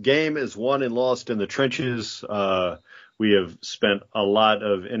 Game is won and lost in the trenches. We have spent a lot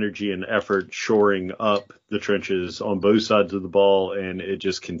of energy and effort shoring up the trenches on both sides of the ball, and it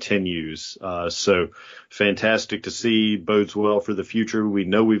just continues. So fantastic to see. Bodes well for the future. We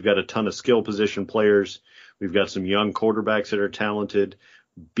know we've got a ton of skill position players. We've got some young quarterbacks that are talented.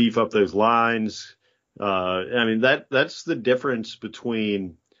 Beef up those lines. That's the difference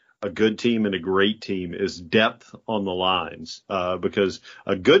between a good team and a great team is depth on the lines, because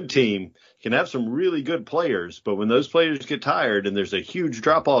a good team can have some really good players, but when those players get tired and there's a huge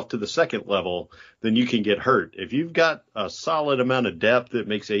drop off to the second level, then you can get hurt. If you've got a solid amount of depth, it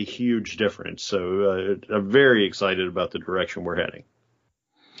makes a huge difference. So I'm very excited about the direction we're heading.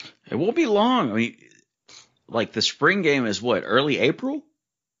 It won't be long. I mean, like the spring game is what, early April?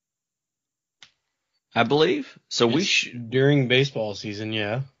 I believe. So during baseball season,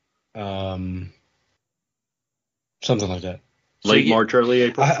 yeah. Something like that. Late March, early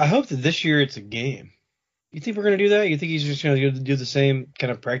April. I hope that this year it's a game. You think we're going to do that? You think he's just going to do the same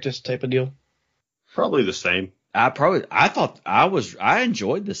kind of practice type of deal? Probably the same. I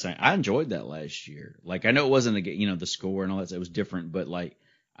enjoyed the same. I enjoyed that last year. Like, I know it wasn't the score and all that. It was different, but like,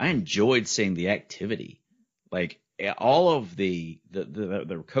 I enjoyed seeing the activity. Like, all of they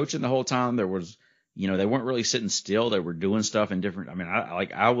were coaching the whole time. There was, they weren't really sitting still. They were doing stuff in different. I mean,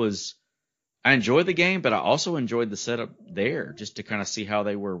 I enjoyed the game, but I also enjoyed the setup there just to kind of see how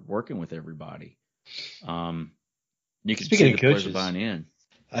they were working with everybody. You could see the players buying in.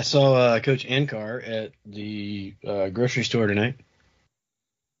 I saw Coach Ankar at the grocery store tonight.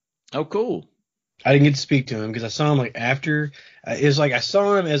 Oh, cool. I didn't get to speak to him because I saw him like after. It was like I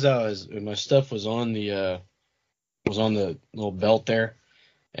saw him as my stuff was on the little belt there,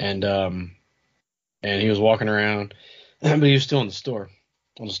 and he was walking around, but he was still in the store.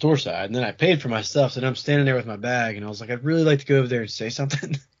 On the store side, and then I paid for my stuff, so then I'm standing there with my bag, and I was like, I'd really like to go over there and say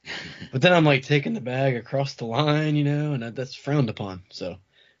something, but then I'm like taking the bag across the line, and that's frowned upon, so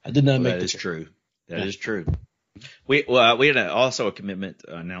I did not make that. Is true. That is true. We had also a commitment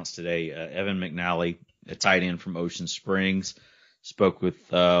announced today. Evan McNally, a tight end from Ocean Springs, spoke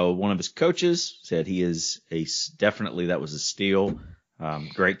with one of his coaches, said he is definitely that was a steal.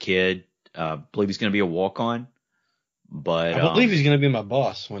 Great kid. Believe he's going to be a walk-on. But I believe he's going to be my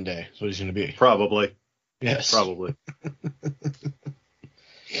boss one day. That's what he's going to be. Probably. Yes. Probably.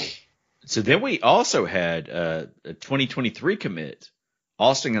 So then we also had a 2023 commit,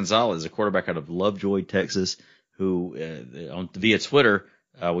 Austin Gonzalez, a quarterback out of Lovejoy, Texas, who via Twitter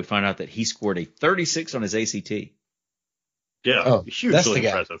we find out that he scored a 36 on his ACT. Yeah, hugely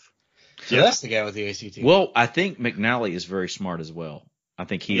impressive. So that's the guy with the ACT. Well, I think McNally is very smart as well. I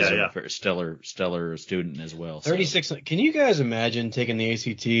think he's a very stellar student as well. 36. So. Can you guys imagine taking the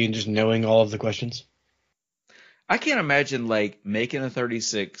ACT and just knowing all of the questions? I can't imagine making a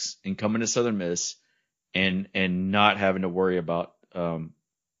 36 and coming to Southern Miss and not having to worry about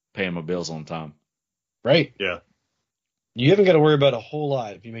paying my bills on time. Right. Yeah. You haven't got to worry about a whole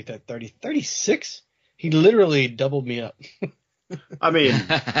lot if you make that 36. He literally doubled me up. I mean,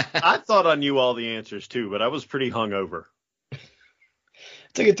 I thought I knew all the answers too, but I was pretty hungover. I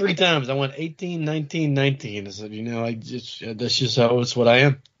took it 3 times. I went 18, 19, 19. I said, that's just how it's what I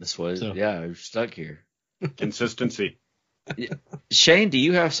am. That's what, I'm stuck here. Consistency. Shane, do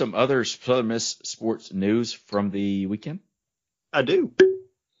you have some other Southern Miss sports news from the weekend? I do.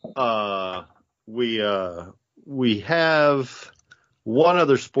 We have one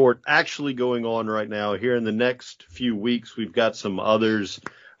other sport actually going on right now. Here in the next few weeks, we've got some others.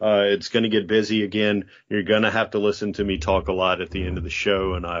 It's going to get busy again. You're going to have to listen to me talk a lot at the end of the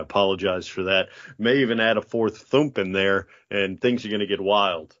show, and I apologize for that. May even add a fourth thump in there, and things are going to get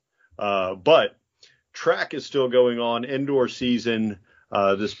wild. But track is still going on, indoor season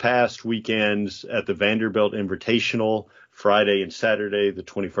this past weekend at the Vanderbilt Invitational, Friday and Saturday, the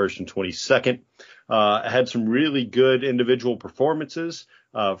 21st and 22nd. Had some really good individual performances.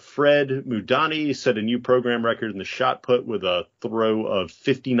 Fred Mudani set a new program record in the shot put with a throw of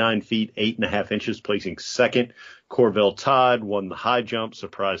 59 feet, 8.5 inches, placing second. Corvell Todd won the high jump,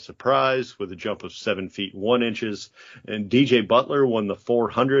 surprise, surprise, with a jump of 7 feet, 1 inches. And DJ Butler won the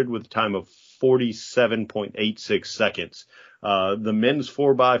 400 with a time of 47.86 seconds. The men's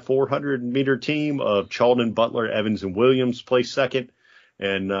 4x400 meter team of Chalden, Butler, Evans, and Williams placed second.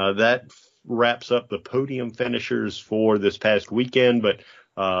 And that wraps up the podium finishers for this past weekend, but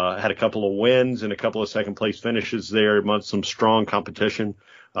had a couple of wins and a couple of second place finishes there amongst some strong competition.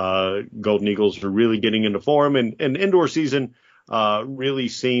 Golden Eagles are really getting into form, and indoor season really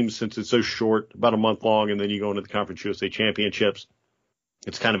seems, since it's so short, about a month long, and then you go into the Conference USA Championships.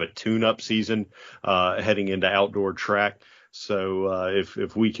 It's kind of a tune-up season heading into outdoor track. So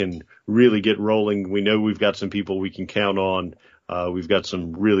if we can really get rolling, we know we've got some people we can count on. We've got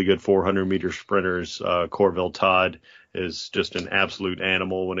some really good 400-meter sprinters. Corvell Todd is just an absolute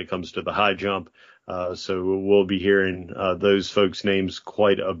animal when it comes to the high jump. So we'll be hearing those folks' names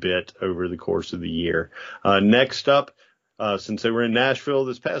quite a bit over the course of the year. Next up, since they were in Nashville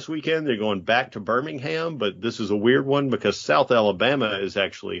this past weekend, they're going back to Birmingham, but this is a weird one because South Alabama is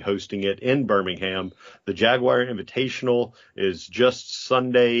actually hosting it in Birmingham. The Jaguar Invitational is just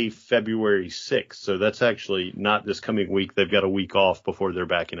Sunday, February 6th. So that's actually not this coming week. They've got a week off before they're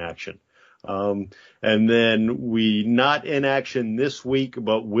back in action. And then we not in action this week,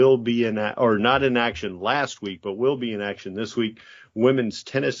 but will be not in action last week, but will be in action this week. Women's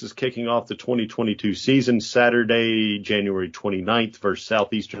tennis is kicking off the 2022 season Saturday, January 29th versus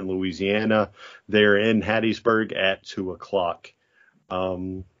Southeastern Louisiana. They're in Hattiesburg at 2:00.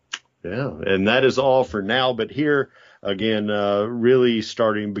 And that is all for now. But here again, really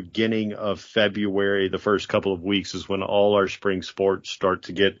starting beginning of February, the first couple of weeks is when all our spring sports start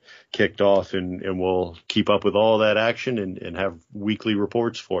to get kicked off, and we'll keep up with all that action and have weekly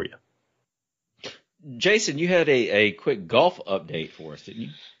reports for you. Jason, you had a quick golf update for us, didn't you?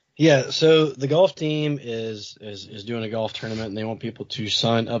 Yeah, so the golf team is doing a golf tournament, and they want people to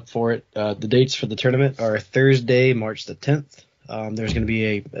sign up for it. The dates for the tournament are Thursday, March the 10th. There's going to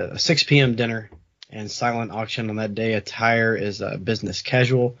be a 6 p.m. dinner and silent auction on that day. Attire is business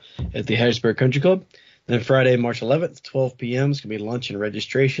casual at the Hattiesburg Country Club. Then Friday, March 11th, 12 p.m. is going to be lunch and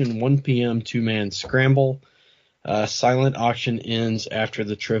registration. 1 p.m. two-man scramble. Silent auction ends after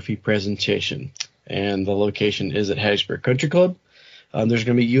the trophy presentation. And the location is at Hattiesburg Country Club. There's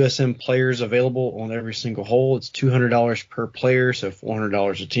going to be USM players available on every single hole. It's $200 per player, so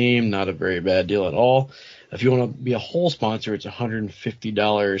 $400 a team. Not a very bad deal at all. If you want to be a hole sponsor, it's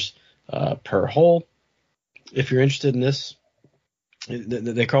 $150 per hole. If you're interested in this,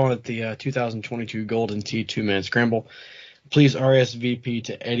 they call it the 2022 Golden Tee two-man scramble. Please RSVP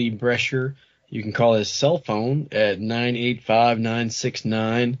to Eddie Brescher. You can call his cell phone at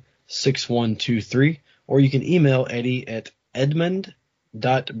 985-969-6123, or you can email Eddie at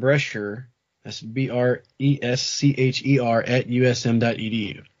edmund.brescher, that's Brescher, at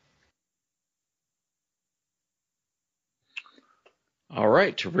usm.edu. All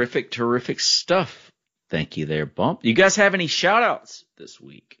right, terrific stuff. Thank you there, Bump. You guys have any shout-outs this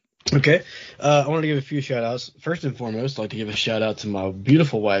week? Okay. I wanted to give a few shout outs. First and foremost, I'd like to give a shout out to my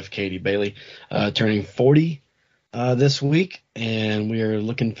beautiful wife, Katie Bailey, turning 40 this week. And we are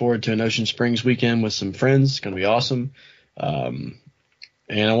looking forward to an Ocean Springs weekend with some friends. It's going to be awesome. And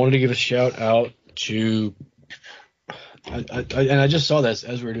I wanted to give a shout out to, I just saw this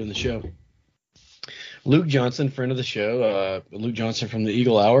as we were doing the show. Luke Johnson, friend of the show, Luke Johnson from the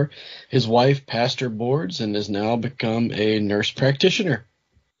Eagle Hour. His wife passed her boards and has now become a nurse practitioner.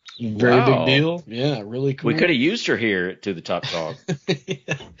 Very big deal. Yeah, really cool. We could have used her here to the Top Talk.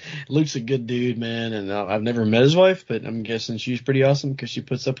 Yeah. Luke's a good dude, man, and I've never met his wife, but I'm guessing she's pretty awesome because she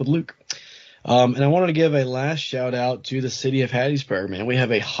puts up with Luke. And I wanted to give a last shout out to the city of Hattiesburg, man. We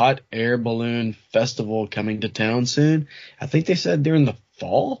have a hot air balloon festival coming to town soon. I think they said during the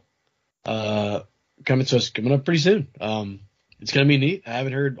fall. It's coming up pretty soon. It's going to be neat. I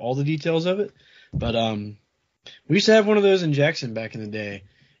haven't heard all the details of it, but we used to have one of those in Jackson back in the day,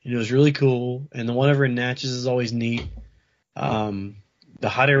 and it was really cool. And the one over in Natchez is always neat. The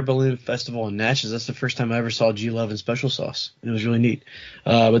Hot Air Balloon Festival in Natchez, that's the first time I ever saw G Love and Special Sauce. It was really neat.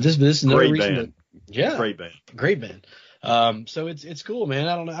 But this is another reason. Great band. So it's cool, man.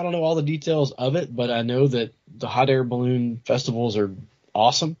 I don't know all the details of it, but I know that the Hot Air Balloon festivals are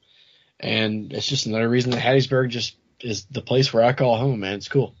awesome. And it's just another reason that Hattiesburg just is the place where I call home, man. It's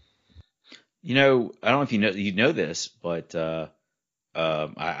cool. I don't know if you know this, but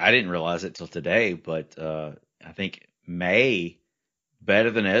I didn't realize it till today. But I think May, Better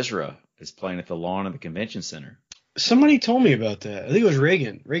Than Ezra, is playing at the lawn of the convention center. Somebody told me about that. I think it was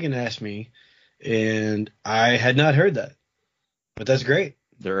Reagan. Reagan asked me, and I had not heard that. But that's great.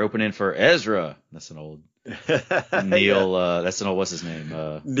 They're opening for Ezra. That's an old Neil. Yeah. That's an old, what's his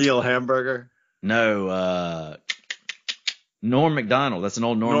name? Neil Hamburger. No, Norm Macdonald. That's an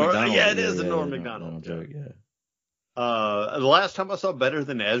old Norm Macdonald. Yeah, it is a Norm Macdonald joke. Yeah. The last time I saw Better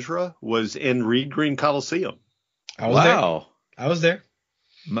Than Ezra was in Reed Green Coliseum. I was there.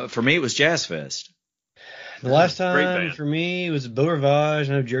 For me, it was Jazz Fest. The last time for me it was Beau Rivage.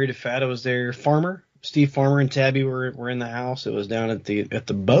 I know Jerry DeFatta was there. Steve Farmer and Tabby were in the house. It was down at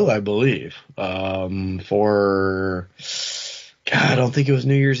the Beau, I believe. For God, I don't think it was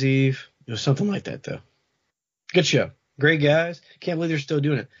New Year's Eve. It was something like that though. Good show. Great guys. Can't believe they're still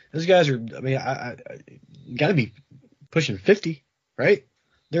doing it. Those guys are. I mean, I got to be pushing 50, right?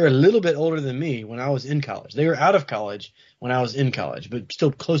 They're a little bit older than me when I was in college. They were out of college when I was in college, but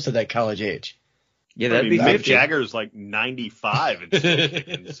still close to that college age. Yeah, that'd be 50. Mick Jagger's like 95 and still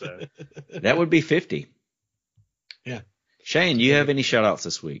kicking, so. That would be 50. Yeah. Shane, you have any shout outs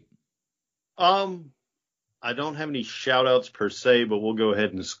this week? I don't have any shout outs per se, but we'll go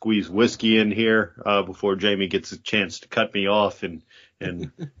ahead and squeeze whiskey in here before Jamie gets a chance to cut me off and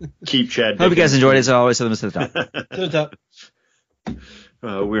keep Chad. Hope you guys enjoyed it. As always, to the top. To the top.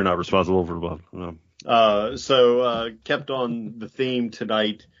 We're not responsible for above. So kept on the theme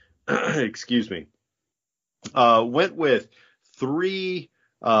tonight. Excuse me. Went with 3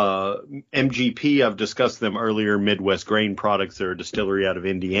 MGP. I've discussed them earlier. Midwest Grain Products. They're a distillery out of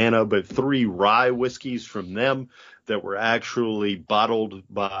Indiana, but 3 rye whiskeys from them that were actually bottled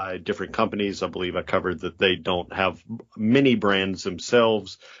by different companies. I believe I covered that they don't have many brands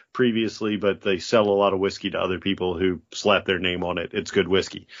themselves previously, but they sell a lot of whiskey to other people who slap their name on it. It's good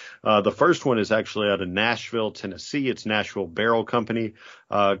whiskey. The first one is actually out of Nashville, Tennessee. It's Nashville Barrel Company.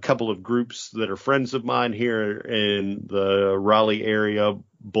 A couple of groups that are friends of mine here in the Raleigh area,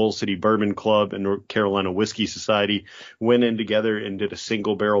 Bull City Bourbon Club and North Carolina Whiskey Society, went in together and did a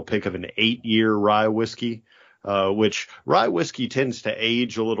single barrel pick of an 8-year rye whiskey. Which rye whiskey tends to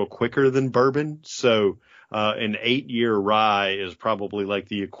age a little quicker than bourbon. So an 8-year rye is probably like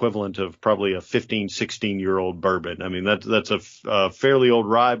the equivalent of probably a 15, 16-year-old bourbon. I mean, that's a fairly old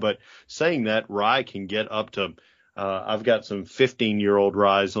rye, but saying that, rye can get up to I've got some 15-year-old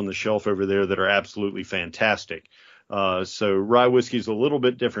ryes on the shelf over there that are absolutely fantastic. So rye whiskey is a little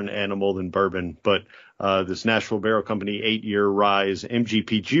bit different animal than bourbon, but this Nashville Barrel Company 8-year rye is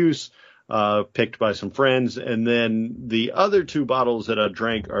MGP Juice. Picked by some friends. And then the other 2 bottles that I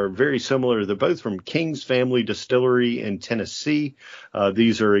drank are very similar. They're both from King's Family Distillery in Tennessee.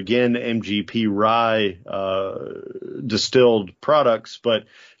 These are, again, MGP rye distilled products, but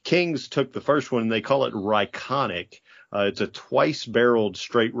King's took the first one and they call it Ryconic. It's a twice-barreled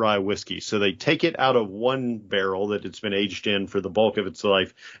straight rye whiskey. So they take it out of one barrel that it's been aged in for the bulk of its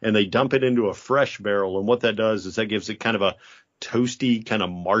life, and they dump it into a fresh barrel. And what that does is that gives it kind of a toasty, kind of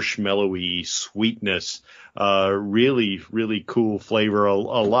marshmallowy sweetness, really, really cool flavor. A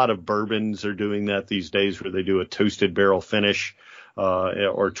lot of bourbons are doing that these days where they do a toasted barrel finish,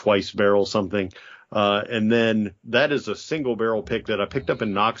 or twice barrel something. And then that is a single barrel pick that I picked up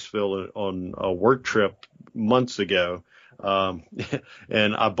in Knoxville on a work trip months ago.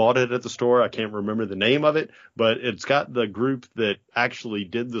 And I bought it at the store. I can't remember the name of it, but it's got the group that actually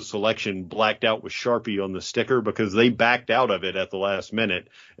did the selection blacked out with Sharpie on the sticker because they backed out of it at the last minute.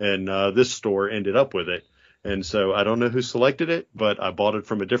 And this store ended up with it. And so I don't know who selected it, but I bought it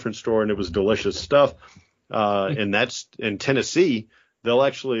from a different store and it was delicious stuff. And that's in Tennessee. They'll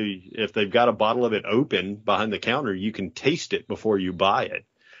actually, if they've got a bottle of it open behind the counter, you can taste it before you buy it,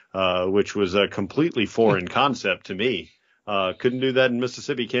 which was a completely foreign concept to me. Couldn't do that in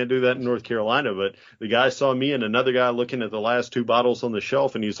Mississippi, can't do that in North Carolina. But the guy saw me and another guy looking at the last two bottles on the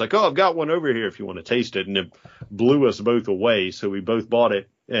shelf, and he's like, "Oh, I've got one over here if you want to taste it." And it blew us both away, so we both bought it.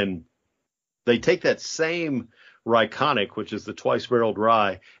 And they take that same Ryconic, which is the twice-barreled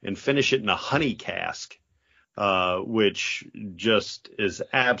rye, and finish it in a honey cask, which just is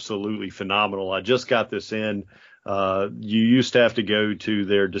absolutely phenomenal. I just got this in. You used to have to go to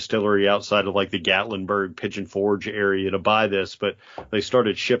their distillery outside of like the Gatlinburg Pigeon Forge area to buy this, but they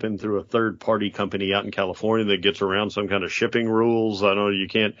started shipping through a third party company out in California that gets around some kind of shipping rules. I know you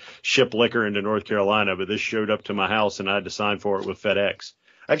can't ship liquor into North Carolina, but this showed up to my house and I had to sign for it with FedEx.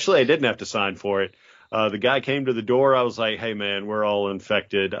 Actually, I didn't have to sign for it. The guy came to the door. I was like, "Hey, man, we're all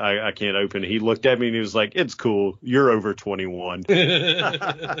infected. I can't open it." He looked at me and he was like, "It's cool. You're over 21. Turned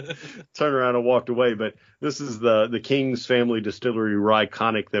around and walked away. But this is the King's Family Distillery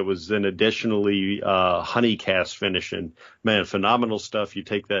Ryconic that was then additionally honey cast finishing. Man, phenomenal stuff. You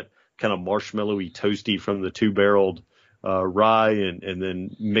take that kind of marshmallowy, toasty from the two-barreled rye and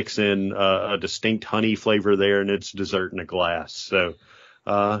then mix in a distinct honey flavor there, and it's dessert in a glass. So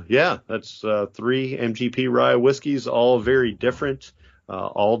that's 3 MGP rye whiskeys, all very different,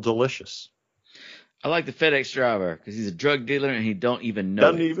 all delicious. I like the FedEx driver because he's a drug dealer and he don't even know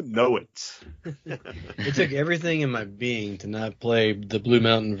Doesn't even know it. It took everything in my being to not play the Blue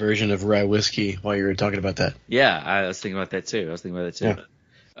Mountain version of rye whiskey while you were talking about that. Yeah, I was thinking about that too. Yeah.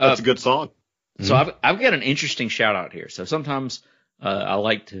 That's a good song. So I've got an interesting shout out here. So sometimes I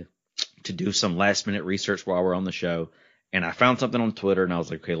like to do some last minute research while we're on the show. And I found something on Twitter, and I was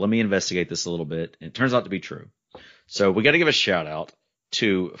like, okay, let me investigate this a little bit. And it turns out to be true. So we got to give a shout-out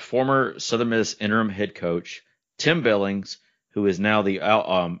to former Southern Miss interim head coach Tim Billings, who is now the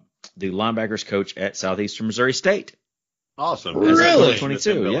linebackers coach at Southeastern Missouri State. Awesome. Really?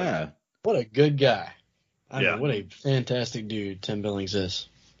 2022, yeah. What a good guy. What a fantastic dude Tim Billings is.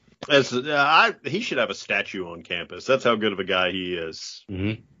 He should have a statue on campus. That's how good of a guy he is.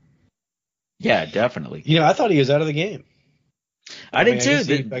 Mm-hmm. Yeah, definitely. I thought he was out of the game. I did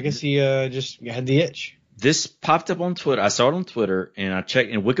too. I guess he just had the itch. This popped up on Twitter. I saw it on Twitter, and I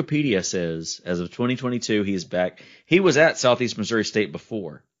checked, and Wikipedia says, as of 2022, he is back. He was at Southeast Missouri State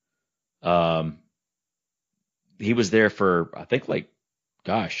before. He was there for, I think,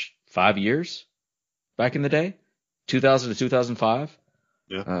 5 years back in the day, 2000 to 2005.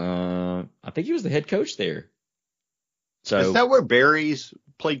 Yeah. I think he was the head coach there. So is that where Barry's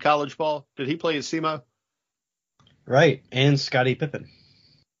played college ball? Did he play at SEMO? Right, and Scottie Pippen.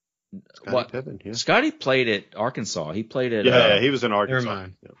 Pippen, yeah. Scottie played at Arkansas. He played at he was in Arkansas. Never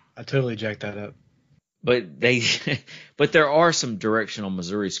mind. Yeah. I totally jacked that up. But there are some directional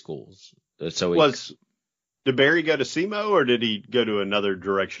Missouri schools. So did Barry go to SEMO or did he go to another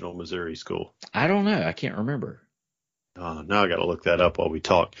directional Missouri school? I don't know. I can't remember. Oh, now I got to look that up while we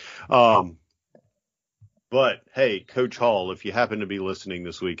talk. But, hey, Coach Hall, if you happen to be listening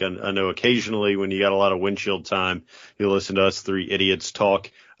this week, I know occasionally when you got a lot of windshield time, you listen to us three idiots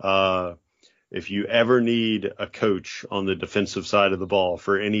talk. If you ever need a coach on the defensive side of the ball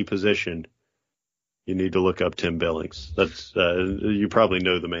for any position, you need to look up Tim Billings. That's you probably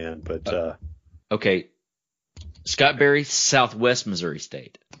know the man, but okay. Scott Berry, Southwest Missouri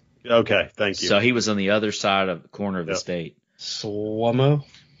State. Okay, thank you. So he was on the other side of the corner of the state. Swamo.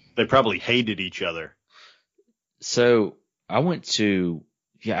 They probably hated each other. So I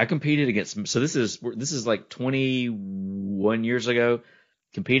competed against. So this is like 21 years ago.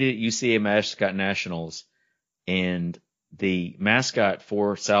 Competed at UCA Mascot Nationals, and the mascot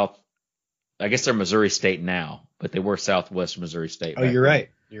for I guess they're Missouri State now, but they were Southwest Missouri State. Oh, you're right.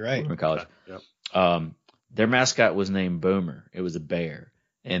 You're right. In college. Yep. Their mascot was named Boomer. It was a bear,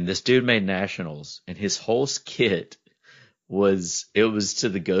 and this dude made nationals, and his whole skit was to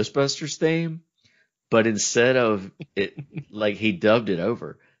the Ghostbusters theme. But instead of it, he dubbed it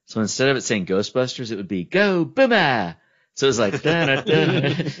over. So instead of it saying Ghostbusters, it would be Go Boomer. So it was like,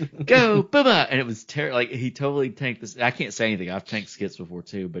 Go Boomer. And it was terrible. He totally tanked this. I can't say anything. I've tanked skits before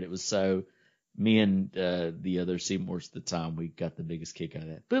too, but it was so, me and the other Seymours at the time, we got the biggest kick out of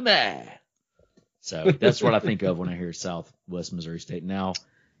that. Boomer. So that's what I think of when I hear Southwest Missouri State. Now,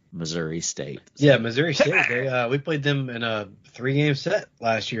 Missouri State. So. Yeah, Missouri State. We played them in a 3-game set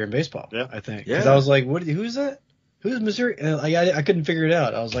last year in baseball. Yeah, I think. Yeah. Because I was like, who's that? Who's Missouri? And I couldn't figure it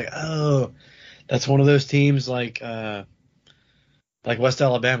out. I was like, oh, that's one of those teams like West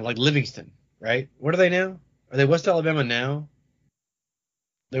Alabama, like Livingston, right? What are they now? Are they West Alabama now?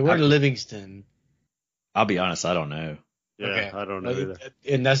 They were Livingston. I'll be honest, I don't know. Yeah, okay. I don't know either.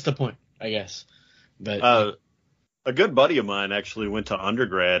 And that's the point, I guess. But a good buddy of mine actually went to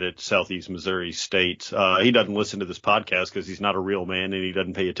undergrad at Southeast Missouri State. He doesn't listen to this podcast because he's not a real man and he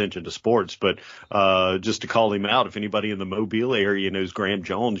doesn't pay attention to sports. But just to call him out, if anybody in the Mobile area knows Graham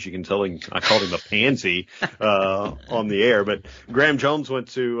Jones, you can tell him I called him a pansy on the air. But Graham Jones went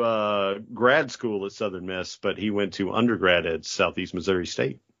to grad school at Southern Miss, but he went to undergrad at Southeast Missouri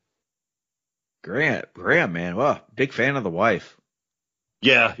State. Graham, man, wow, big fan of the wife.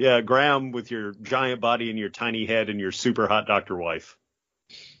 Yeah, Graham with your giant body and your tiny head and your super hot doctor wife.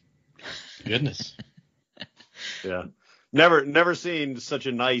 Goodness. Yeah. Never seen such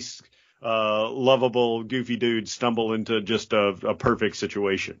a nice, lovable, goofy dude stumble into just a perfect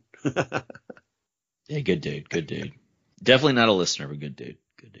situation. Yeah, good dude. Definitely not a listener, but good dude.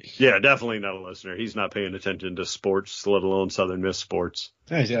 Yeah, definitely not a listener. He's not paying attention to sports, let alone Southern Miss sports.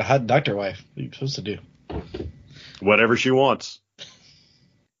 Yeah, he's got a hot doctor wife. What are you supposed to do? Whatever she wants.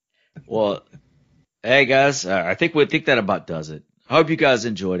 Well, hey guys, I think that about does it. I hope you guys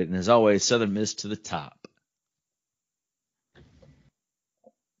enjoyed it, and as always, Southern Miss to the top.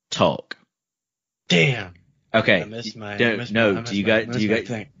 Talk. Damn. Okay. I missed my. Do you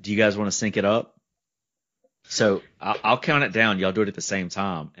guys want to sync it up? So I'll count it down. Y'all do it at the same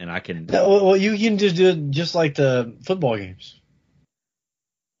time, and I can. Well, you can just do it just like the football games.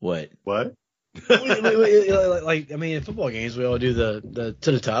 What? Like, I mean, in football games, we all do the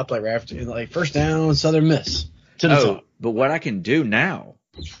to the top, like right after, like first down, Southern Miss to the top. But what I can do now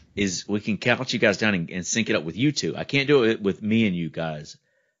is we can count you guys down and sync it up with you two. I can't do it with me and you guys.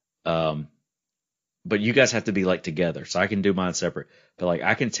 But you guys have to be like together, so I can do mine separate. But like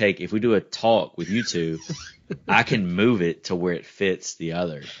I can take, if we do a talk with you two, I can move it to where it fits the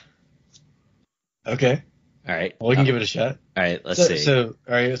other. Okay. All right. Well, we can give it a shot. All right. Let's see. So,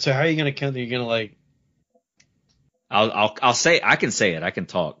 all right. So, how are you going to count that? You're going to like. I'll say, I can say it. I can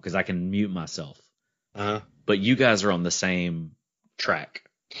talk because I can mute myself. But you guys are on the same track.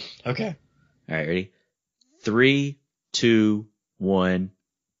 Okay. All right. Ready? 3, 2, 1.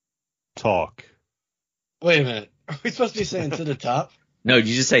 Talk. Wait a minute. Are we supposed to be saying to the top? No,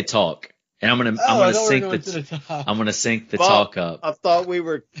 you just say talk. And I'm gonna sync I'm gonna sync the talk up. I thought we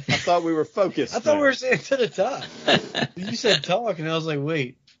were focused. I thought we were saying to the top. You said talk, and I was like,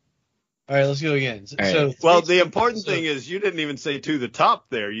 wait. All right, let's go again. Right. So, the important thing is you didn't even say to the top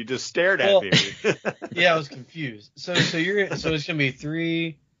there. You just stared at me. Yeah, I was confused. So it's gonna be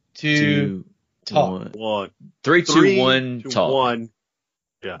 3, 2, talk. 1. 3, 2, 1, talk. 1.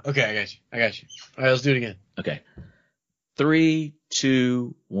 Yeah. Okay, I got you. All right, let's do it again. Okay. 3,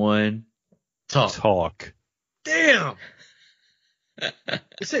 2, 1. Talk. Damn. It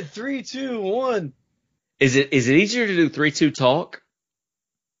said 3, 2, 1. Is it easier to do 3, 2, talk?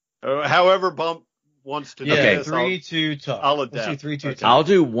 However Bump wants to do it. This, 3, 2, talk. I'll adapt. Let's do 3, 2, talk. I'll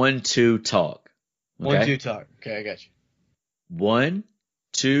do 1, 2, talk. Okay? 1, 2, talk. Okay, I got you. 1,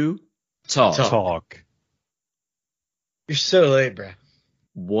 2, talk. Talk. You're so late, bro.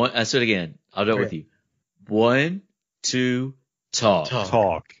 Let's do it again. I'll do it with you. 1, 2, talk.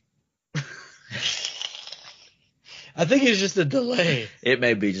 Talk. I think it's just a delay. It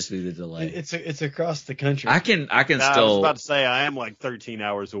may be just be the delay. It's across the country. I can still. I was about to say I am like 13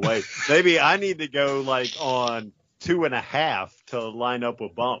 hours away. Maybe I need to go like on 2.5 to line up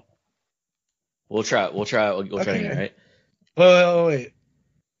with Bump. We'll try it again, right? Wait.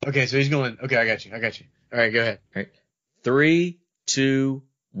 Okay, so he's going. Okay, I got you. All right, go ahead. All right. 3, 2,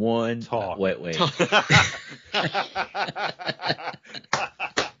 1. Talk. Wait.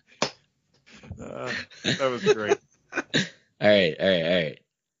 That was great. All right.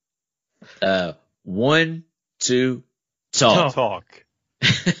 1, 2, talk. Talk.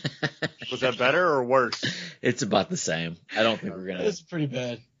 Was that better or worse? It's about the same. I don't think we're gonna. That's pretty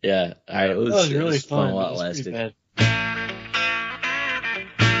bad. Yeah. All right. It was really fun. While it lasted.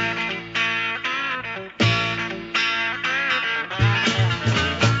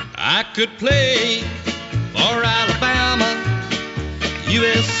 I could play for Alabama,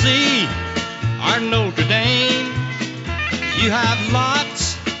 USC, or Notre Dame. You have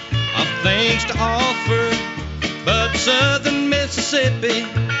lots of things to offer, but Southern Mississippi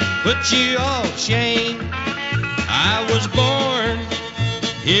put you all to shame. I was born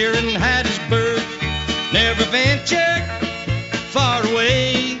here in Hattiesburg, paycheck far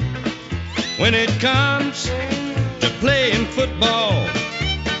away. When it comes to playing football,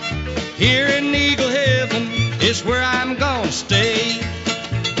 here in Eagle Heaven is where I'm gonna stay.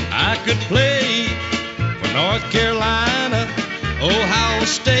 I could play for North Carolina, Ohio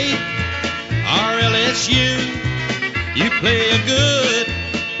State, or LSU. You play a good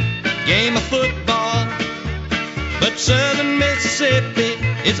game of football, but Southern Mississippi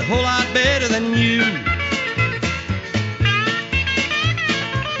is a whole lot better than you.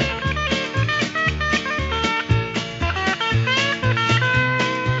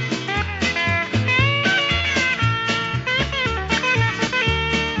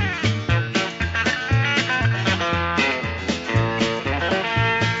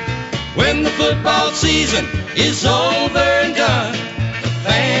 When the football season is over and done, the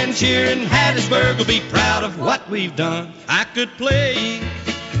fans here in Hattiesburg will be proud of what we've done. I could play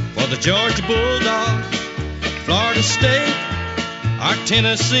for the Georgia Bulldogs, Florida State, or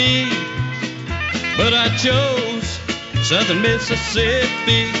Tennessee, but I chose Southern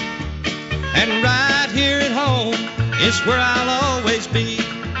Mississippi, and right here at home is where I'll always be.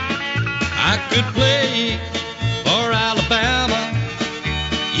 I could play for Alabama,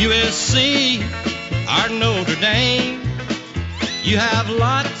 USC, or Notre Dame. You have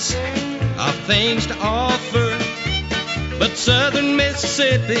lots of things to offer, but Southern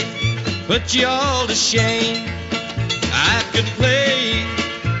Mississippi put you all to shame. I could play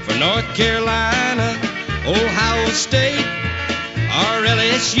for North Carolina, Ohio State, or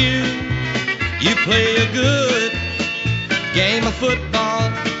LSU. You play a good game of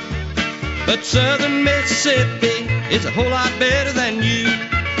football, but Southern Mississippi is a whole lot better than you.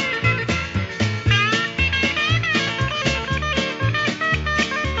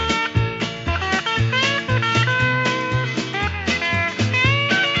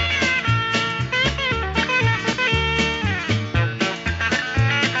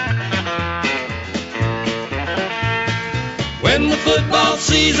 When the football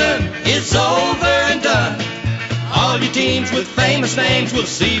season is over and done, all your teams with famous names will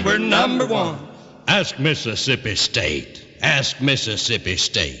see we're number one. Ask Mississippi State. Ask Mississippi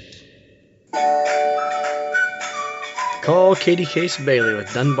State. Call Katie Case Bailey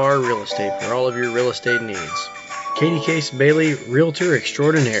with Dunbar Real Estate for all of your real estate needs. Katie Case Bailey, Realtor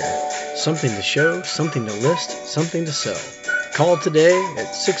Extraordinaire. Something to show, something to list, something to sell. Call today at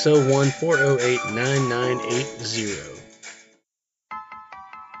 601-408-9980.